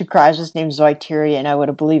ghost who cries was named Zwitterian, I would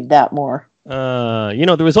have believed that more.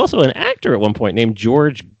 There was also an actor at one point named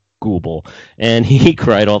George Google, and he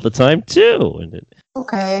cried all the time too.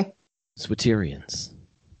 Okay. Zwitterians.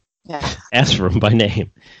 Yeah. Ask for him by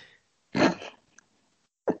name.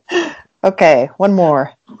 Okay, one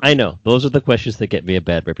more. I know. Those are the questions that get me a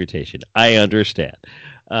bad reputation. I understand.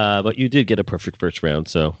 But you did get a perfect first round,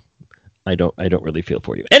 so I don't really feel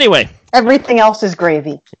for you. Anyway. Everything else is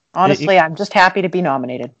gravy. Honestly, I'm just happy to be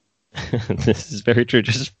nominated. This is very true.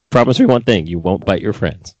 Just promise me one thing. You won't bite your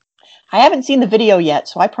friends. I haven't seen the video yet,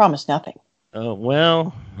 so I promise nothing. Oh,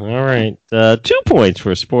 well, all right. 2 points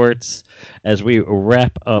for sports as we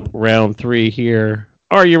wrap up round 3 here.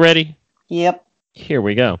 Are you ready? Yep. Here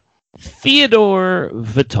we go. Theodore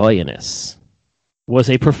Vitoyanus was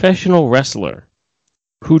a professional wrestler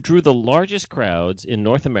who drew the largest crowds in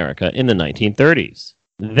North America in the 1930s.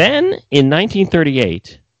 Then, in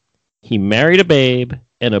 1938, he married a babe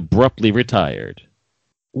and abruptly retired.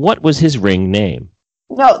 What was his ring name?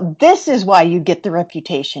 No, this is why you get the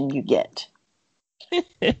reputation you get.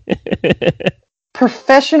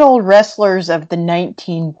 Professional wrestlers of the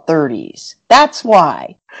 1930s. That's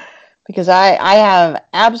why. Because I have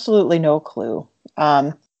absolutely no clue.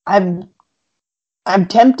 I'm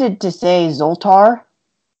tempted to say Zoltar,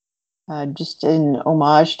 just in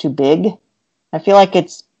homage to Big. I feel like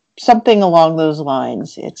it's something along those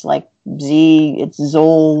lines. It's like it's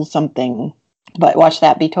Zol something, but watch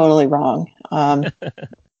that be totally wrong.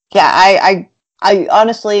 Yeah, I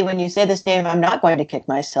honestly, when you say this name, I'm not going to kick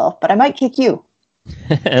myself, but I might kick you.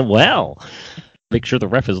 Well, make sure the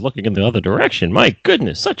ref is looking in the other direction. My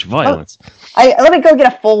goodness, such violence. Let me go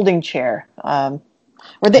get a folding chair.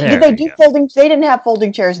 Did they do folding? They didn't have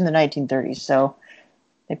folding chairs in the 1930s, so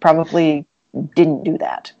they probably didn't do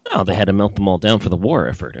that. Oh, they had to melt them all down for the war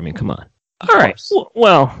effort. I mean, come on. All right.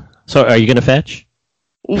 Well, so are you going to fetch?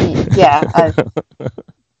 Yeah,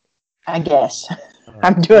 I guess.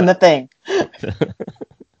 I'm doing the thing.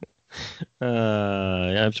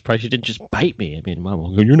 I'm surprised you didn't just bite me. I mean,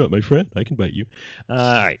 Mom, you're not my friend. I can bite you. All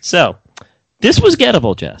right. So this was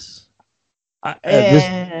gettable, Jess.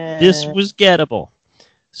 This was gettable.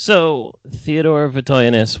 So Theodore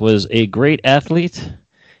Vitoyanus was a great athlete.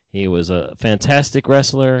 He was a fantastic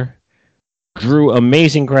wrestler. Drew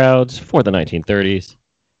amazing crowds for the 1930s.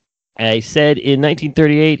 I said in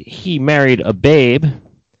 1938 he married a babe.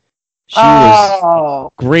 She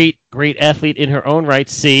was great athlete in her own right.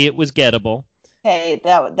 See, it was gettable. Hey,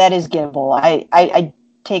 that is gettable. I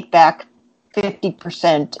take back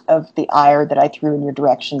 50% of the ire that I threw in your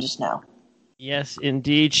direction just now. Yes,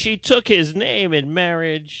 indeed. She took his name in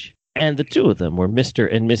marriage, and the two of them were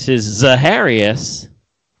Mr. and Mrs. Zaharias.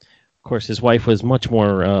 Of course, his wife was much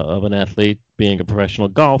more of an athlete, being a professional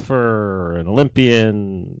golfer, an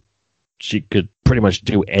Olympian. She could pretty much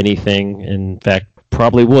do anything. In fact,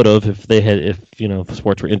 probably would have if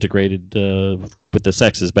sports were integrated with the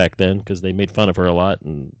sexes back then, because they made fun of her a lot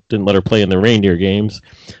and didn't let her play in the reindeer games.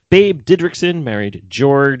 Babe Didrikson married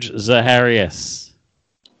George Zaharias.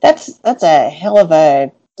 That's a hell of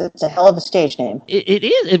a stage name. It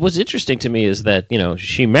is. It was interesting to me is that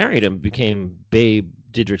she married him, became Babe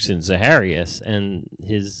Didrikson Zaharias, and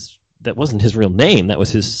that wasn't his real name. That was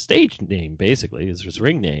his stage name, basically, his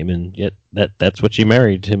ring name, and yet that's what she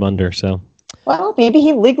married him under. So. Well, maybe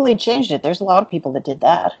he legally changed it. There's a lot of people that did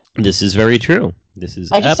that. This is very true.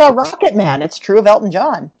 I just saw Rocket Man. It's true of Elton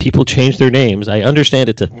John. People change their names. I understand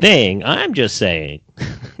it's a thing. I'm just saying.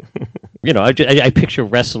 I picture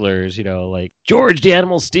wrestlers, like George the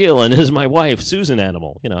Animal Steel and my wife, Susan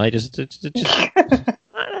Animal. That's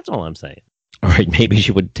all I'm saying. All right, maybe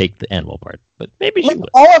she would take the animal part, but maybe she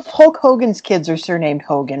would. All of Hulk Hogan's kids are surnamed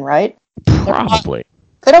Hogan, right? Probably.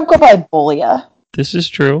 They don't go by Bullia. This is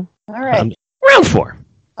true. All right. Round 4.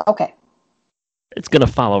 Okay. It's going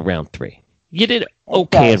to follow round 3. You did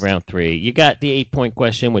okay in round 3. You got the 8-point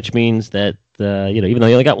question, which means that, even though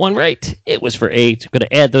you only got one right, it was for 8. Going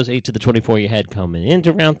to add those 8 to the 24 you had coming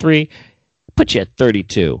into round 3. Put you at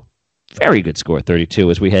 32. Very good score,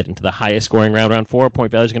 32, as we head into the highest scoring round 4.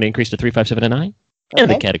 Point value is going to increase to 3, 5, 7, and 9. Okay.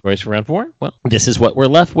 And the categories for round 4, well, this is what we're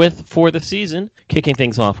left with for the season. Kicking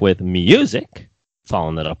things off with music,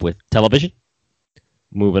 following that up with television.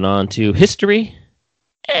 Moving on to history,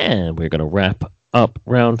 and we're going to wrap up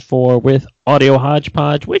round 4 with audio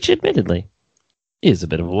hodgepodge, which admittedly is a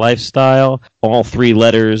bit of a lifestyle. All 3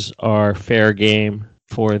 letters are fair game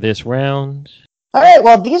for this round. All right,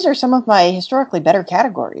 well, these are some of my historically better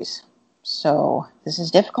categories, so this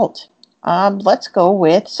is difficult. Let's go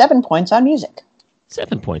with 7 points on music.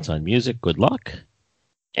 7 points on music, good luck.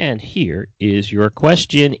 And here is your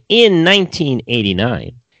question. In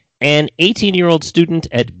 1989, an 18-year-old student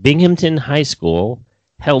at Binghamton High School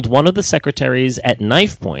held one of the secretaries at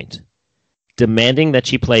knife point, demanding that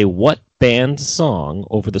she play what band's song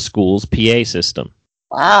over the school's PA system.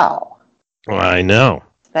 Wow. I know.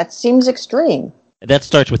 That seems extreme. That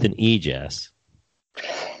starts with an E, Jess.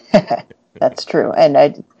 That's true. And I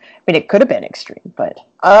mean, it could have been extreme, but...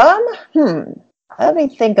 Let me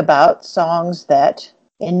think about songs that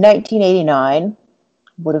in 1989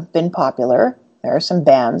 would have been popular. There are some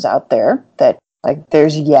bands out there that, like,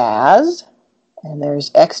 there's Yaz, and there's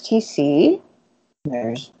XTC,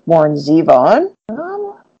 there's Warren Zevon.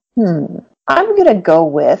 I'm going to go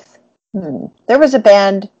with, there was a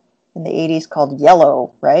band in the 80s called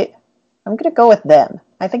Yellow, right? I'm going to go with them.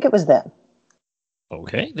 I think it was them.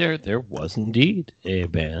 Okay, there was indeed a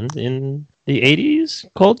band in the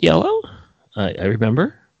 80s called Yellow. I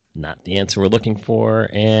remember. Not the answer we're looking for,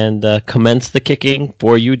 and commence the kicking,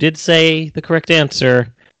 for you did say the correct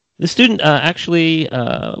answer. The student actually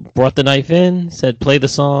brought the knife in, said play the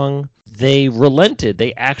song. They relented.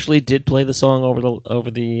 They actually did play the song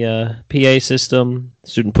over the PA system. The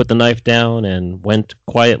student put the knife down and went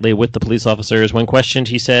quietly with the police officers. When questioned,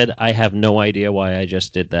 he said, "I have no idea why I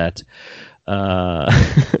just did that.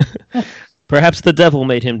 Perhaps the devil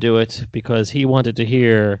made him do it because he wanted to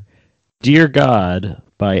hear 'Dear God'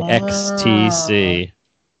 by XTC.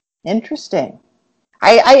 Interesting.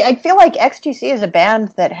 I feel like XTC is a band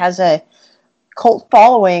that has a cult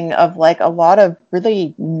following of like a lot of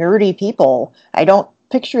really nerdy people. I don't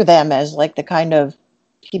picture them as like the kind of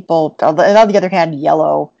people. On the other hand,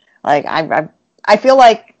 Yellow. Like I feel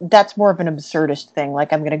like that's more of an absurdist thing.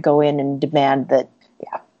 Like I'm going to go in and demand that.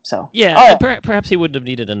 Yeah. So yeah, perhaps he wouldn't have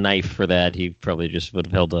needed a knife for that. He probably just would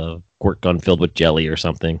have held a squirt gun filled with jelly or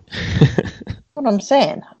something. What I'm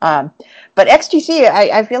saying. But XTC,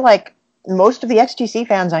 I feel like most of the XTC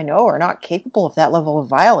fans I know are not capable of that level of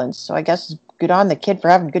violence. So I guess good on the kid for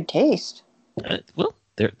having good taste. Well,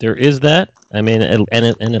 there is that. I mean, and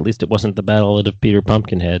at least it wasn't the Ballad of Peter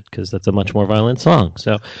Pumpkinhead, because that's a much more violent song.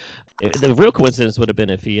 So the real coincidence would have been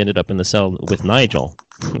if he ended up in the cell with Nigel,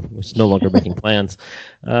 who's no longer making plans.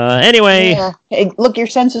 Anyway. Yeah. Hey, look, your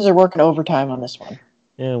senses are working overtime on this one.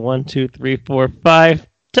 Yeah, 1, 2, 3, 4, 5.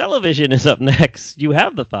 Television is up next. You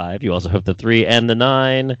have the 5. You also have the 3 and the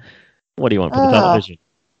 9. What do you want for the television?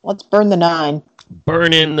 Let's burn the 9.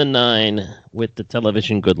 Burn in the 9 with the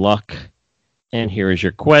television. Good luck. And here is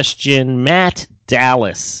your question. Matt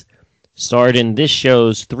Dallas starred in this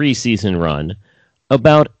show's 3-season run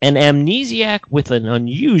about an amnesiac with an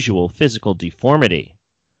unusual physical deformity.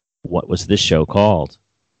 What was this show called?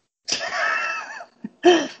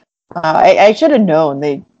 I should have known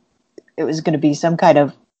it was going to be some kind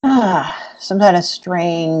of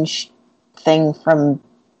strange thing from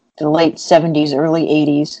the late 70s, early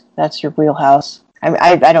 80s. That's your wheelhouse.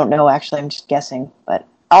 I don't know, actually. I'm just guessing. But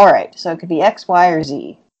all right, so it could be X, Y, or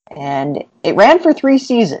Z. And it ran for 3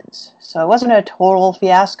 seasons, so it wasn't a total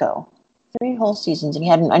fiasco. 3 whole seasons, and he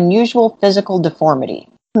had an unusual physical deformity.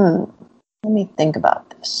 Let me think about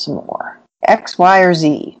this some more. X, Y, or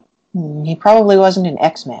Z? He probably wasn't an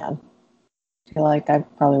X-Man. I feel like I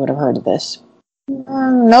probably would have heard of this.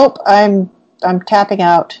 Nope, I'm tapping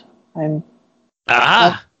out. I'm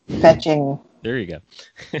fetching. There you go.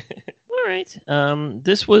 All right.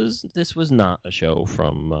 This was not a show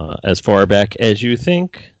from as far back as you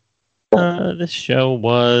think. This show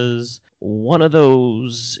was one of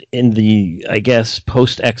those in the, I guess,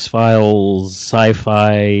 post-X-Files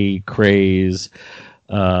sci-fi craze.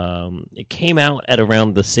 It came out at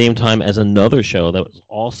around the same time as another show that was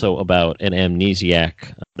also about an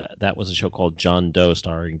amnesiac. That was a show called John Doe,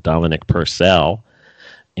 starring Dominic Purcell.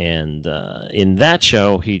 And in that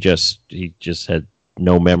show, he just had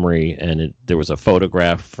no memory, and there was a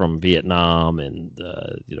photograph from Vietnam, and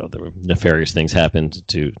there were nefarious things happened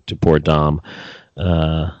to poor Dom.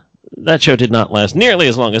 That show did not last nearly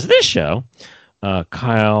as long as this show.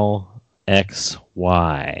 Kyle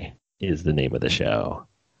XY is the name of the show.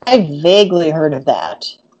 I vaguely heard of that.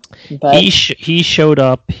 But he showed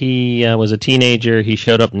up. He was a teenager. He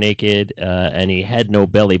showed up naked, and he had no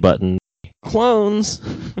belly button. Clones.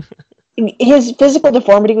 His physical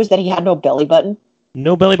deformity was that he had no belly button?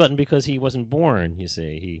 No belly button because he wasn't born, you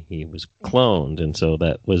see. He was cloned, and so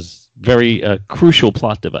that was very crucial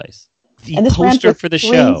plot device. The and this poster ran for the 3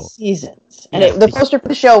 show. Seasons. And the poster for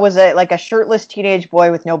the show was like a shirtless teenage boy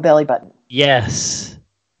with no belly button. Yes.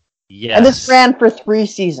 And this ran for 3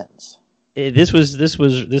 seasons.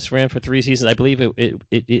 This ran for 3 seasons. I believe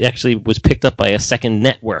it actually was picked up by a second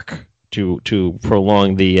network to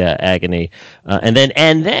prolong the agony, and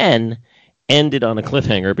then ended on a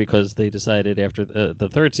cliffhanger because they decided after the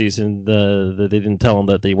 3rd season that they didn't tell them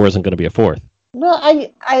that there wasn't going to be a 4th. Well,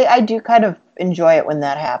 I do kind of enjoy it when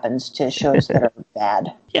that happens to shows that are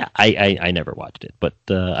bad. Yeah, I never watched it, but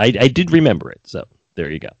I did remember it, so there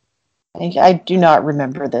you go. I do not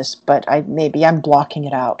remember this, but maybe I'm blocking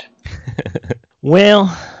it out.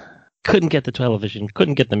 Well, couldn't get the television,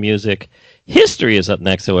 couldn't get the music. History is up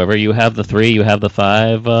next, however. You have the 3, you have the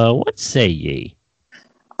 5. What say ye?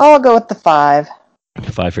 I'll go with the 5.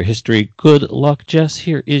 5 for history. Good luck, Jess.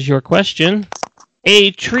 Here is your question.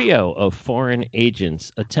 A trio of foreign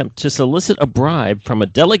agents attempt to solicit a bribe from a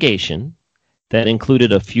delegation that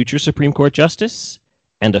included a future Supreme Court justice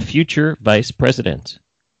and a future vice president.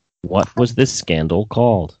 What was this scandal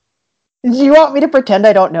called? Do you want me to pretend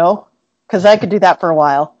I don't know? Because I could do that for a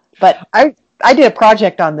while. But I did a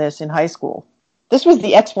project on this in high school. This was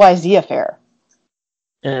the XYZ affair.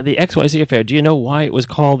 The XYZ affair. Do you know why it was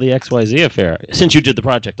called the XYZ affair? Since you did the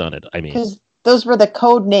project on it, I mean. Because those were the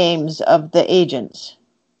code names of the agents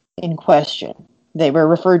in question. They were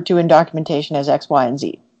referred to in documentation as X, Y, and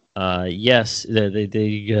Z. Yes, they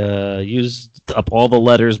used up all the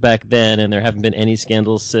letters back then, and there haven't been any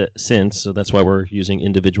scandals since, so that's why we're using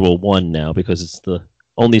individual 1 now, because it's the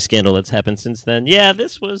only scandal that's happened since then. Yeah,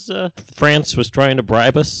 this was, France was trying to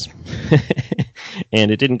bribe us,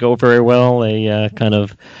 and it didn't go very well. They kind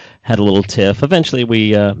of had a little tiff. Eventually,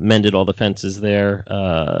 we mended all the fences there.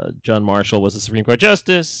 John Marshall was the Supreme Court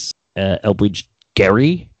Justice. Elbridge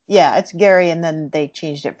Gerry. Yeah, it's Gary, and then they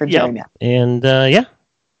changed it for Jerry Mapp. And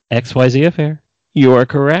XYZ affair. You are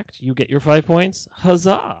correct. You get your 5 points.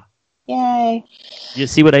 Huzzah! Yay! You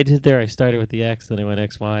see what I did there? I started with the X, then I went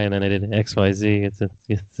XY, and then I did XYZ.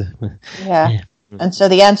 Yeah. And so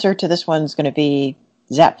the answer to this one's going to be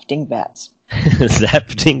Zap Dingbats. Zap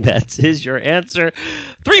Dingbats is your answer.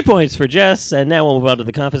 3 points for Jess, and now we'll move on to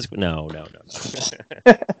the confidence. No.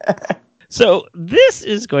 So this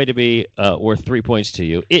is going to be worth 3 points to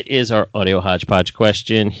you. It is our audio hodgepodge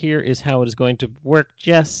question. Here is how it is going to work,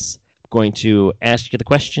 Jess. I'm going to ask you the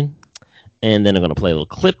question, and then I'm going to play a little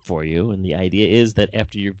clip for you. And the idea is that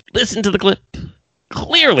after you've listened to the clip,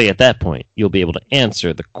 clearly at that point, you'll be able to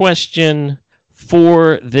answer the question.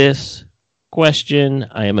 For this question,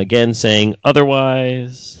 I am again saying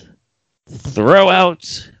otherwise. Throw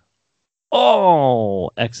out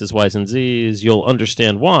all X's, Y's, and Z's. You'll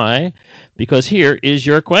understand why, because here is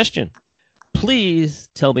your question. Please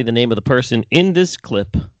tell me the name of the person in this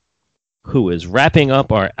clip who is wrapping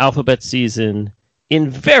up our alphabet season in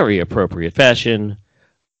very appropriate fashion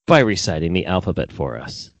by reciting the alphabet for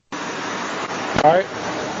us. All right.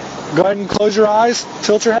 Go ahead and close your eyes.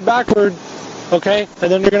 Tilt your head backward. Okay? And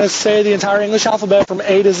then you're going to say the entire English alphabet from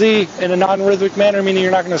A to Z in a non-rhythmic manner, meaning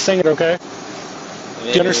you're not going to sing it, okay? Do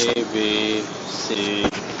you understand? A, B, C,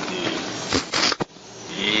 D,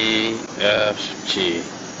 E, F, G,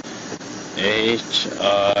 H,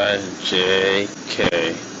 I, J,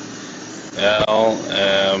 K, L,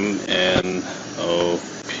 M, N, O,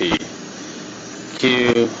 P,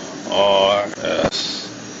 Q, R, S,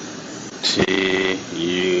 T,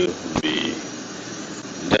 U, V,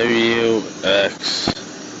 W, X,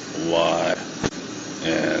 Y,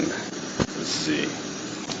 and Z.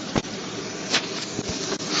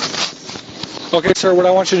 Okay, sir, what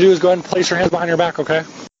I want you to do is go ahead and place your hands behind your back, okay?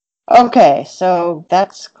 Okay, so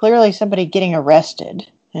that's clearly somebody getting arrested,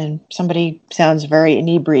 and somebody sounds very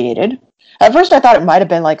inebriated. At first I thought it might have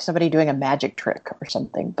been like somebody doing a magic trick or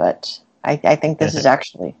something, but I think this is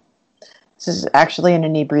actually an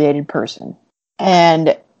inebriated person.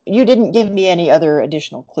 And you didn't give me any other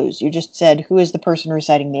additional clues. You just said, who is the person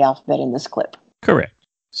reciting the alphabet in this clip? Correct.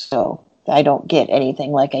 So I don't get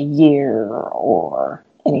anything like a year or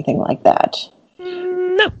anything like that.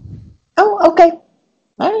 No. Oh, okay.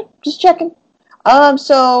 All right, just checking.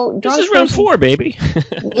 So this is round 4, baby.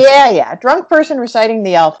 Yeah. Drunk person reciting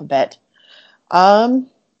the alphabet. And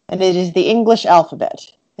it is the English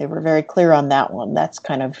alphabet. They were very clear on that one. That's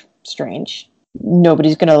kind of strange.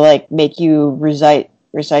 Nobody's gonna make you recite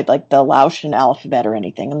like the Laotian alphabet or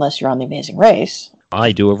anything unless you're on The Amazing Race.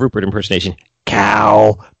 I do a Rupert impersonation.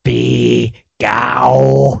 Cow, bee,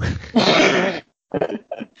 cow.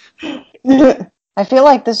 I feel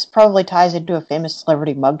like this probably ties into a famous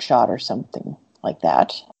celebrity mugshot or something like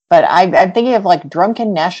that. But I'm thinking of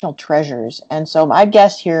drunken national treasures, and so my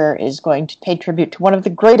guess here is going to pay tribute to one of the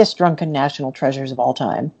greatest drunken national treasures of all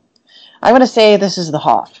time. I'm going to say this is the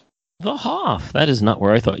Hoff. The Hoff. That is not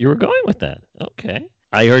where I thought you were going with that. Okay.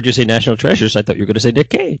 I heard you say national treasures. I thought you were going to say Nick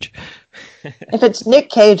Cage. If it's Nick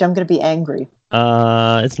Cage, I'm going to be angry.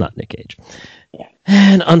 It's not Nick Cage. Yeah.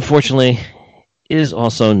 And unfortunately, it is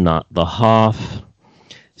also not the Hoff.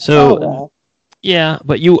 So, yeah,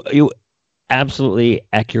 but you absolutely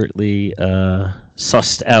accurately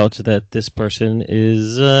sussed out that this person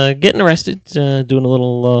is getting arrested, doing a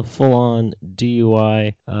little full-on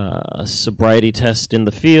DUI sobriety test in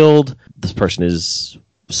the field. This person is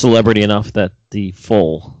celebrity enough that the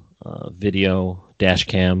full video dash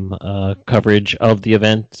cam coverage of the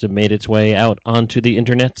event made its way out onto the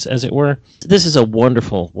internet, as it were. This is a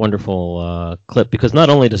wonderful, wonderful clip because not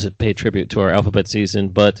only does it pay tribute to our alphabet season,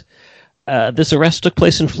 but this arrest took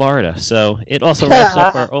place in Florida, so it also wraps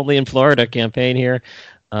up our Only in Florida campaign here.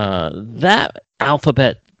 That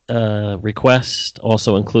alphabet request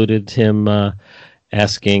also included him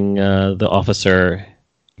asking the officer,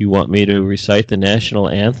 "You want me to recite the national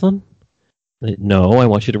anthem?" "No, I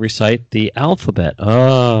want you to recite the alphabet."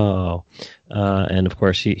 "Oh." And of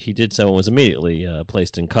course, he did so and was immediately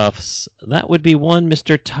placed in cuffs. That would be one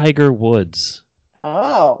Mr. Tiger Woods.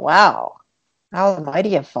 Oh, wow. How the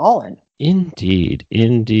mighty have fallen. Indeed.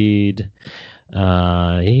 He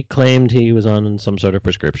claimed he was on some sort of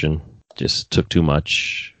prescription. Just took too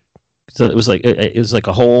much. So it was like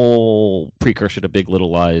a whole precursor to Big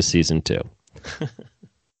Little Lies season 2.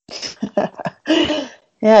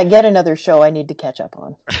 Yeah, get another show I need to catch up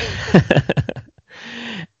on.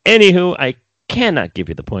 Anywho, I cannot give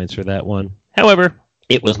you the points for that one. However,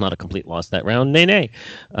 it was not a complete loss that round. Nay.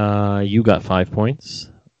 You got 5 points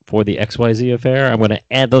for the XYZ affair. I'm going to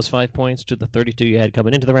add those 5 points to the 32 you had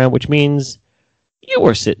coming into the round, which means you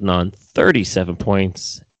were sitting on 37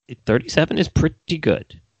 points. 37 is pretty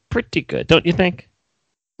good. Pretty good, don't you think?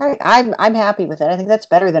 I'm happy with it. I think that's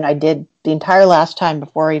better than I did the entire last time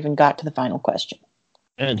before I even got to the final question.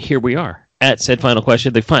 And here we are at said final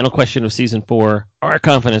question, the final question of season 4, our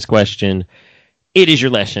confidence question. It is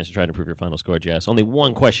your last chance to try to improve your final score, Jess. Only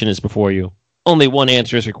one question is before you. Only one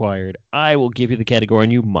answer is required. I will give you the category,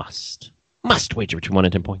 and you must wager between 1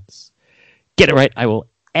 and 10 points. Get it right, I will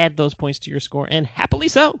add those points to your score, and happily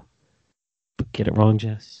so. But get it wrong,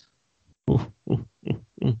 Jess.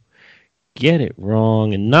 Get it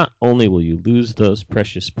wrong, and not only will you lose those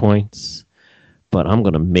precious points, but I'm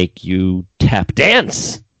going to make you tap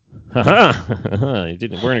dance. You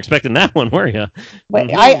weren't expecting that one, were you?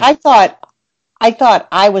 Wait, I thought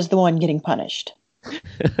I was the one getting punished.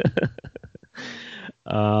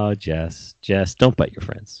 Oh, Jess, don't bite your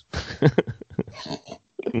friends.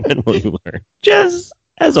 When will you learn? Jess,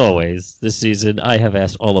 as always, this season, I have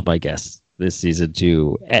asked all of my guests this season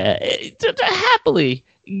to happily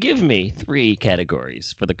give me 3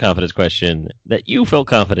 categories for the confidence question that you feel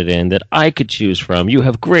confident in, that I could choose from. You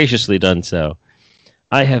have graciously done so.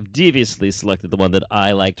 I have deviously selected the one that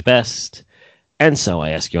I liked best. And so I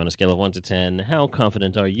ask you on a scale of 1 to 10, how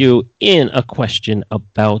confident are you in a question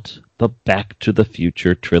about the Back to the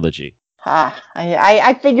Future trilogy?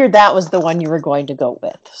 I figured that was the one you were going to go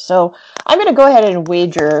with. So I'm going to go ahead and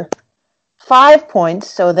wager 5 points,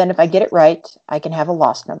 so then if I get it right, I can have a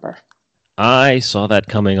lost number. I saw that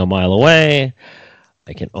coming a mile away.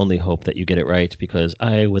 I can only hope that you get it right, because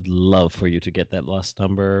I would love for you to get that lost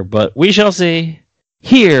number, but we shall see.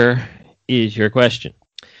 Here is your question.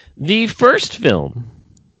 The first film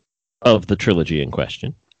of the trilogy in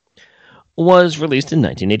question was released in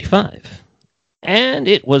 1985, and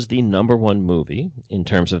it was the number 1 movie in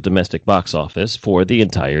terms of domestic box office for the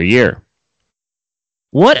entire year.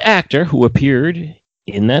 What actor who appeared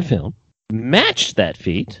in that film matched that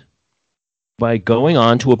feat by going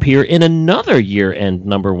on to appear in another year-end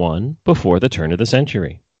number 1 before the turn of the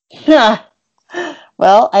century?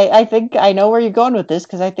 Well, I think I know where you're going with this,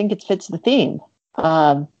 because I think it fits the theme.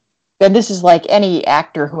 And this is like any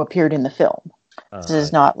actor who appeared in the film. This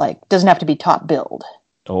is not doesn't have to be top billed.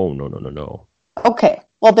 Oh, no. Okay,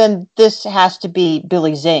 well then this has to be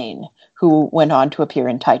Billy Zane, who went on to appear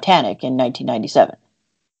in Titanic in 1997.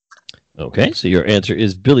 Okay, so your answer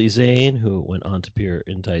is Billy Zane, who went on to appear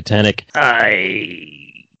in Titanic.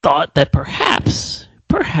 I thought that perhaps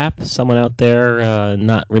someone out there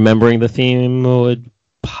not remembering the theme would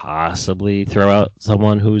possibly throw out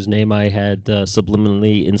someone whose name I had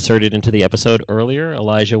subliminally inserted into the episode earlier,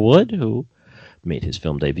 Elijah Wood, who made his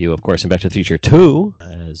film debut, of course, in Back to the Future 2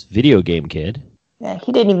 as Video Game Kid. Yeah,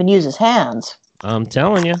 he didn't even use his hands. I'm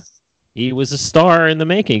telling you, he was a star in the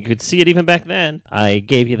making. You could see it even back then. I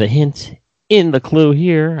gave you the hint in the clue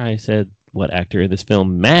here. I said what actor in this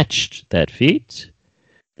film matched that feat.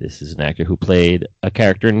 This is an actor who played a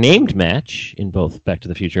character named Match in both Back to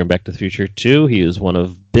the Future and Back to the Future 2. He was one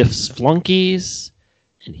of Biff's flunkies,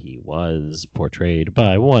 and he was portrayed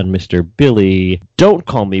by one Mr. Billy, Don't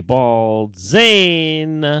Call Me Bald,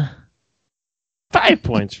 Zane. 5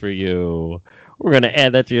 points for you. We're going to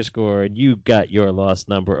add that to your score, and you got your lost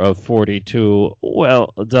number of 42. Well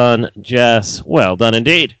done, Jess. Well done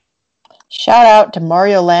indeed. Shout out to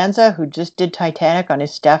Mario Lanza, who just did Titanic on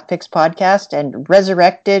his Staff Picks podcast and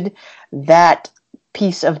resurrected that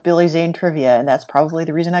piece of Billy Zane trivia, and that's probably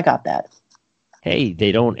the reason I got that. Hey,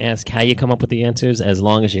 they don't ask how you come up with the answers, as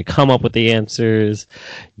long as you come up with the answers.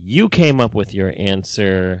 You came up with your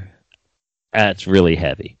answer. That's really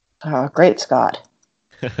heavy. Oh, great Scott.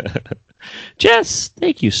 Jess,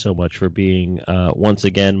 thank you so much for being once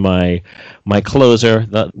again my closer,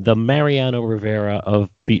 the Mariano Rivera of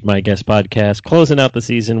Beat My Guest podcast, closing out the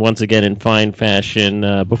season once again in fine fashion.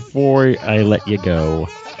 Before I let you go,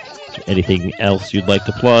 is there anything else you'd like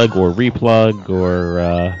to plug or replug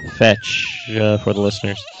or fetch for the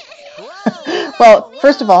listeners? Well,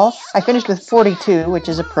 first of all, I finished with 42, which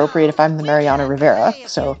is appropriate if I'm the Mariano Rivera.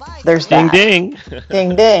 So there's that. Ding, ding.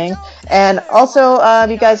 Ding, ding. And also,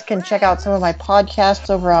 you guys can check out some of my podcasts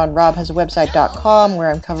over on robhasawebsite.com, where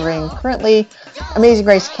I'm covering currently Amazing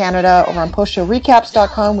Race Canada. Over on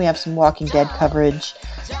postshowrecaps.com, we have some Walking Dead coverage.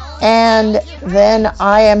 And then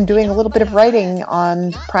I am doing a little bit of writing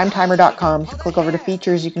on primetimer.com. So click over to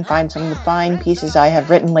features. You can find some of the fine pieces I have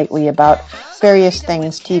written lately about various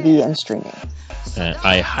things, TV and streaming.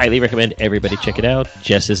 I highly recommend everybody check it out.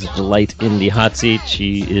 Jess is a delight in the hot seat.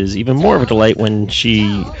 She is even more of a delight when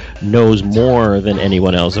she knows more than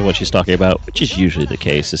anyone else of what she's talking about, which is usually the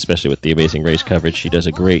case, especially with the Amazing Race coverage. She does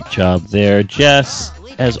a great job there. Jess,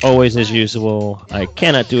 as always, as usual, I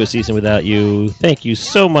cannot do a season without you. Thank you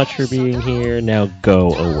so much for being here. Now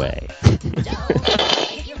go away.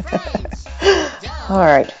 All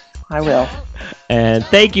right, I will. And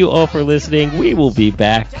thank you all for listening. We will be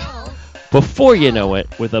back before you know it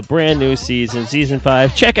with a brand new season, Season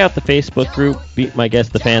 5. Check out the Facebook group, Beat My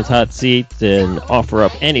Guest, The Fans Hot Seat, and offer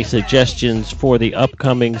up any suggestions for the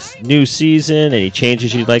upcoming new season, any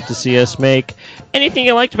changes you'd like to see us make, anything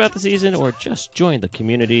you liked about the season, or just join the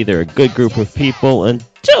community. They're a good group of people.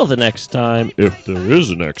 Until the next time, if there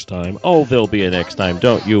is a next time, oh, there'll be a next time,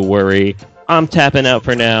 don't you worry. I'm tapping out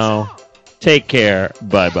for now. Take care.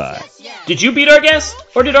 Bye-bye. Did you beat our guest,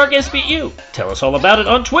 or did our guest beat you? Tell us all about it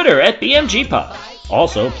on Twitter at BMGPod.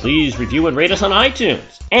 Also, please review and rate us on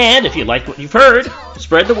iTunes. And if you liked what you've heard,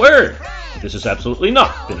 spread the word. This has absolutely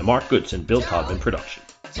not been a Mark Goodson, Bill Todman production.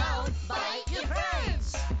 Don't fight your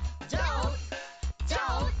friends. Don't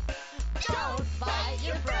fight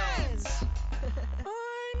your friends.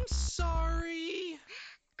 I'm sorry.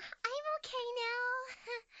 I'm okay now.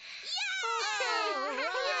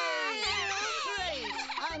 Great.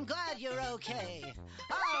 I'm glad you're okay.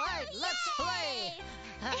 All right, let's play.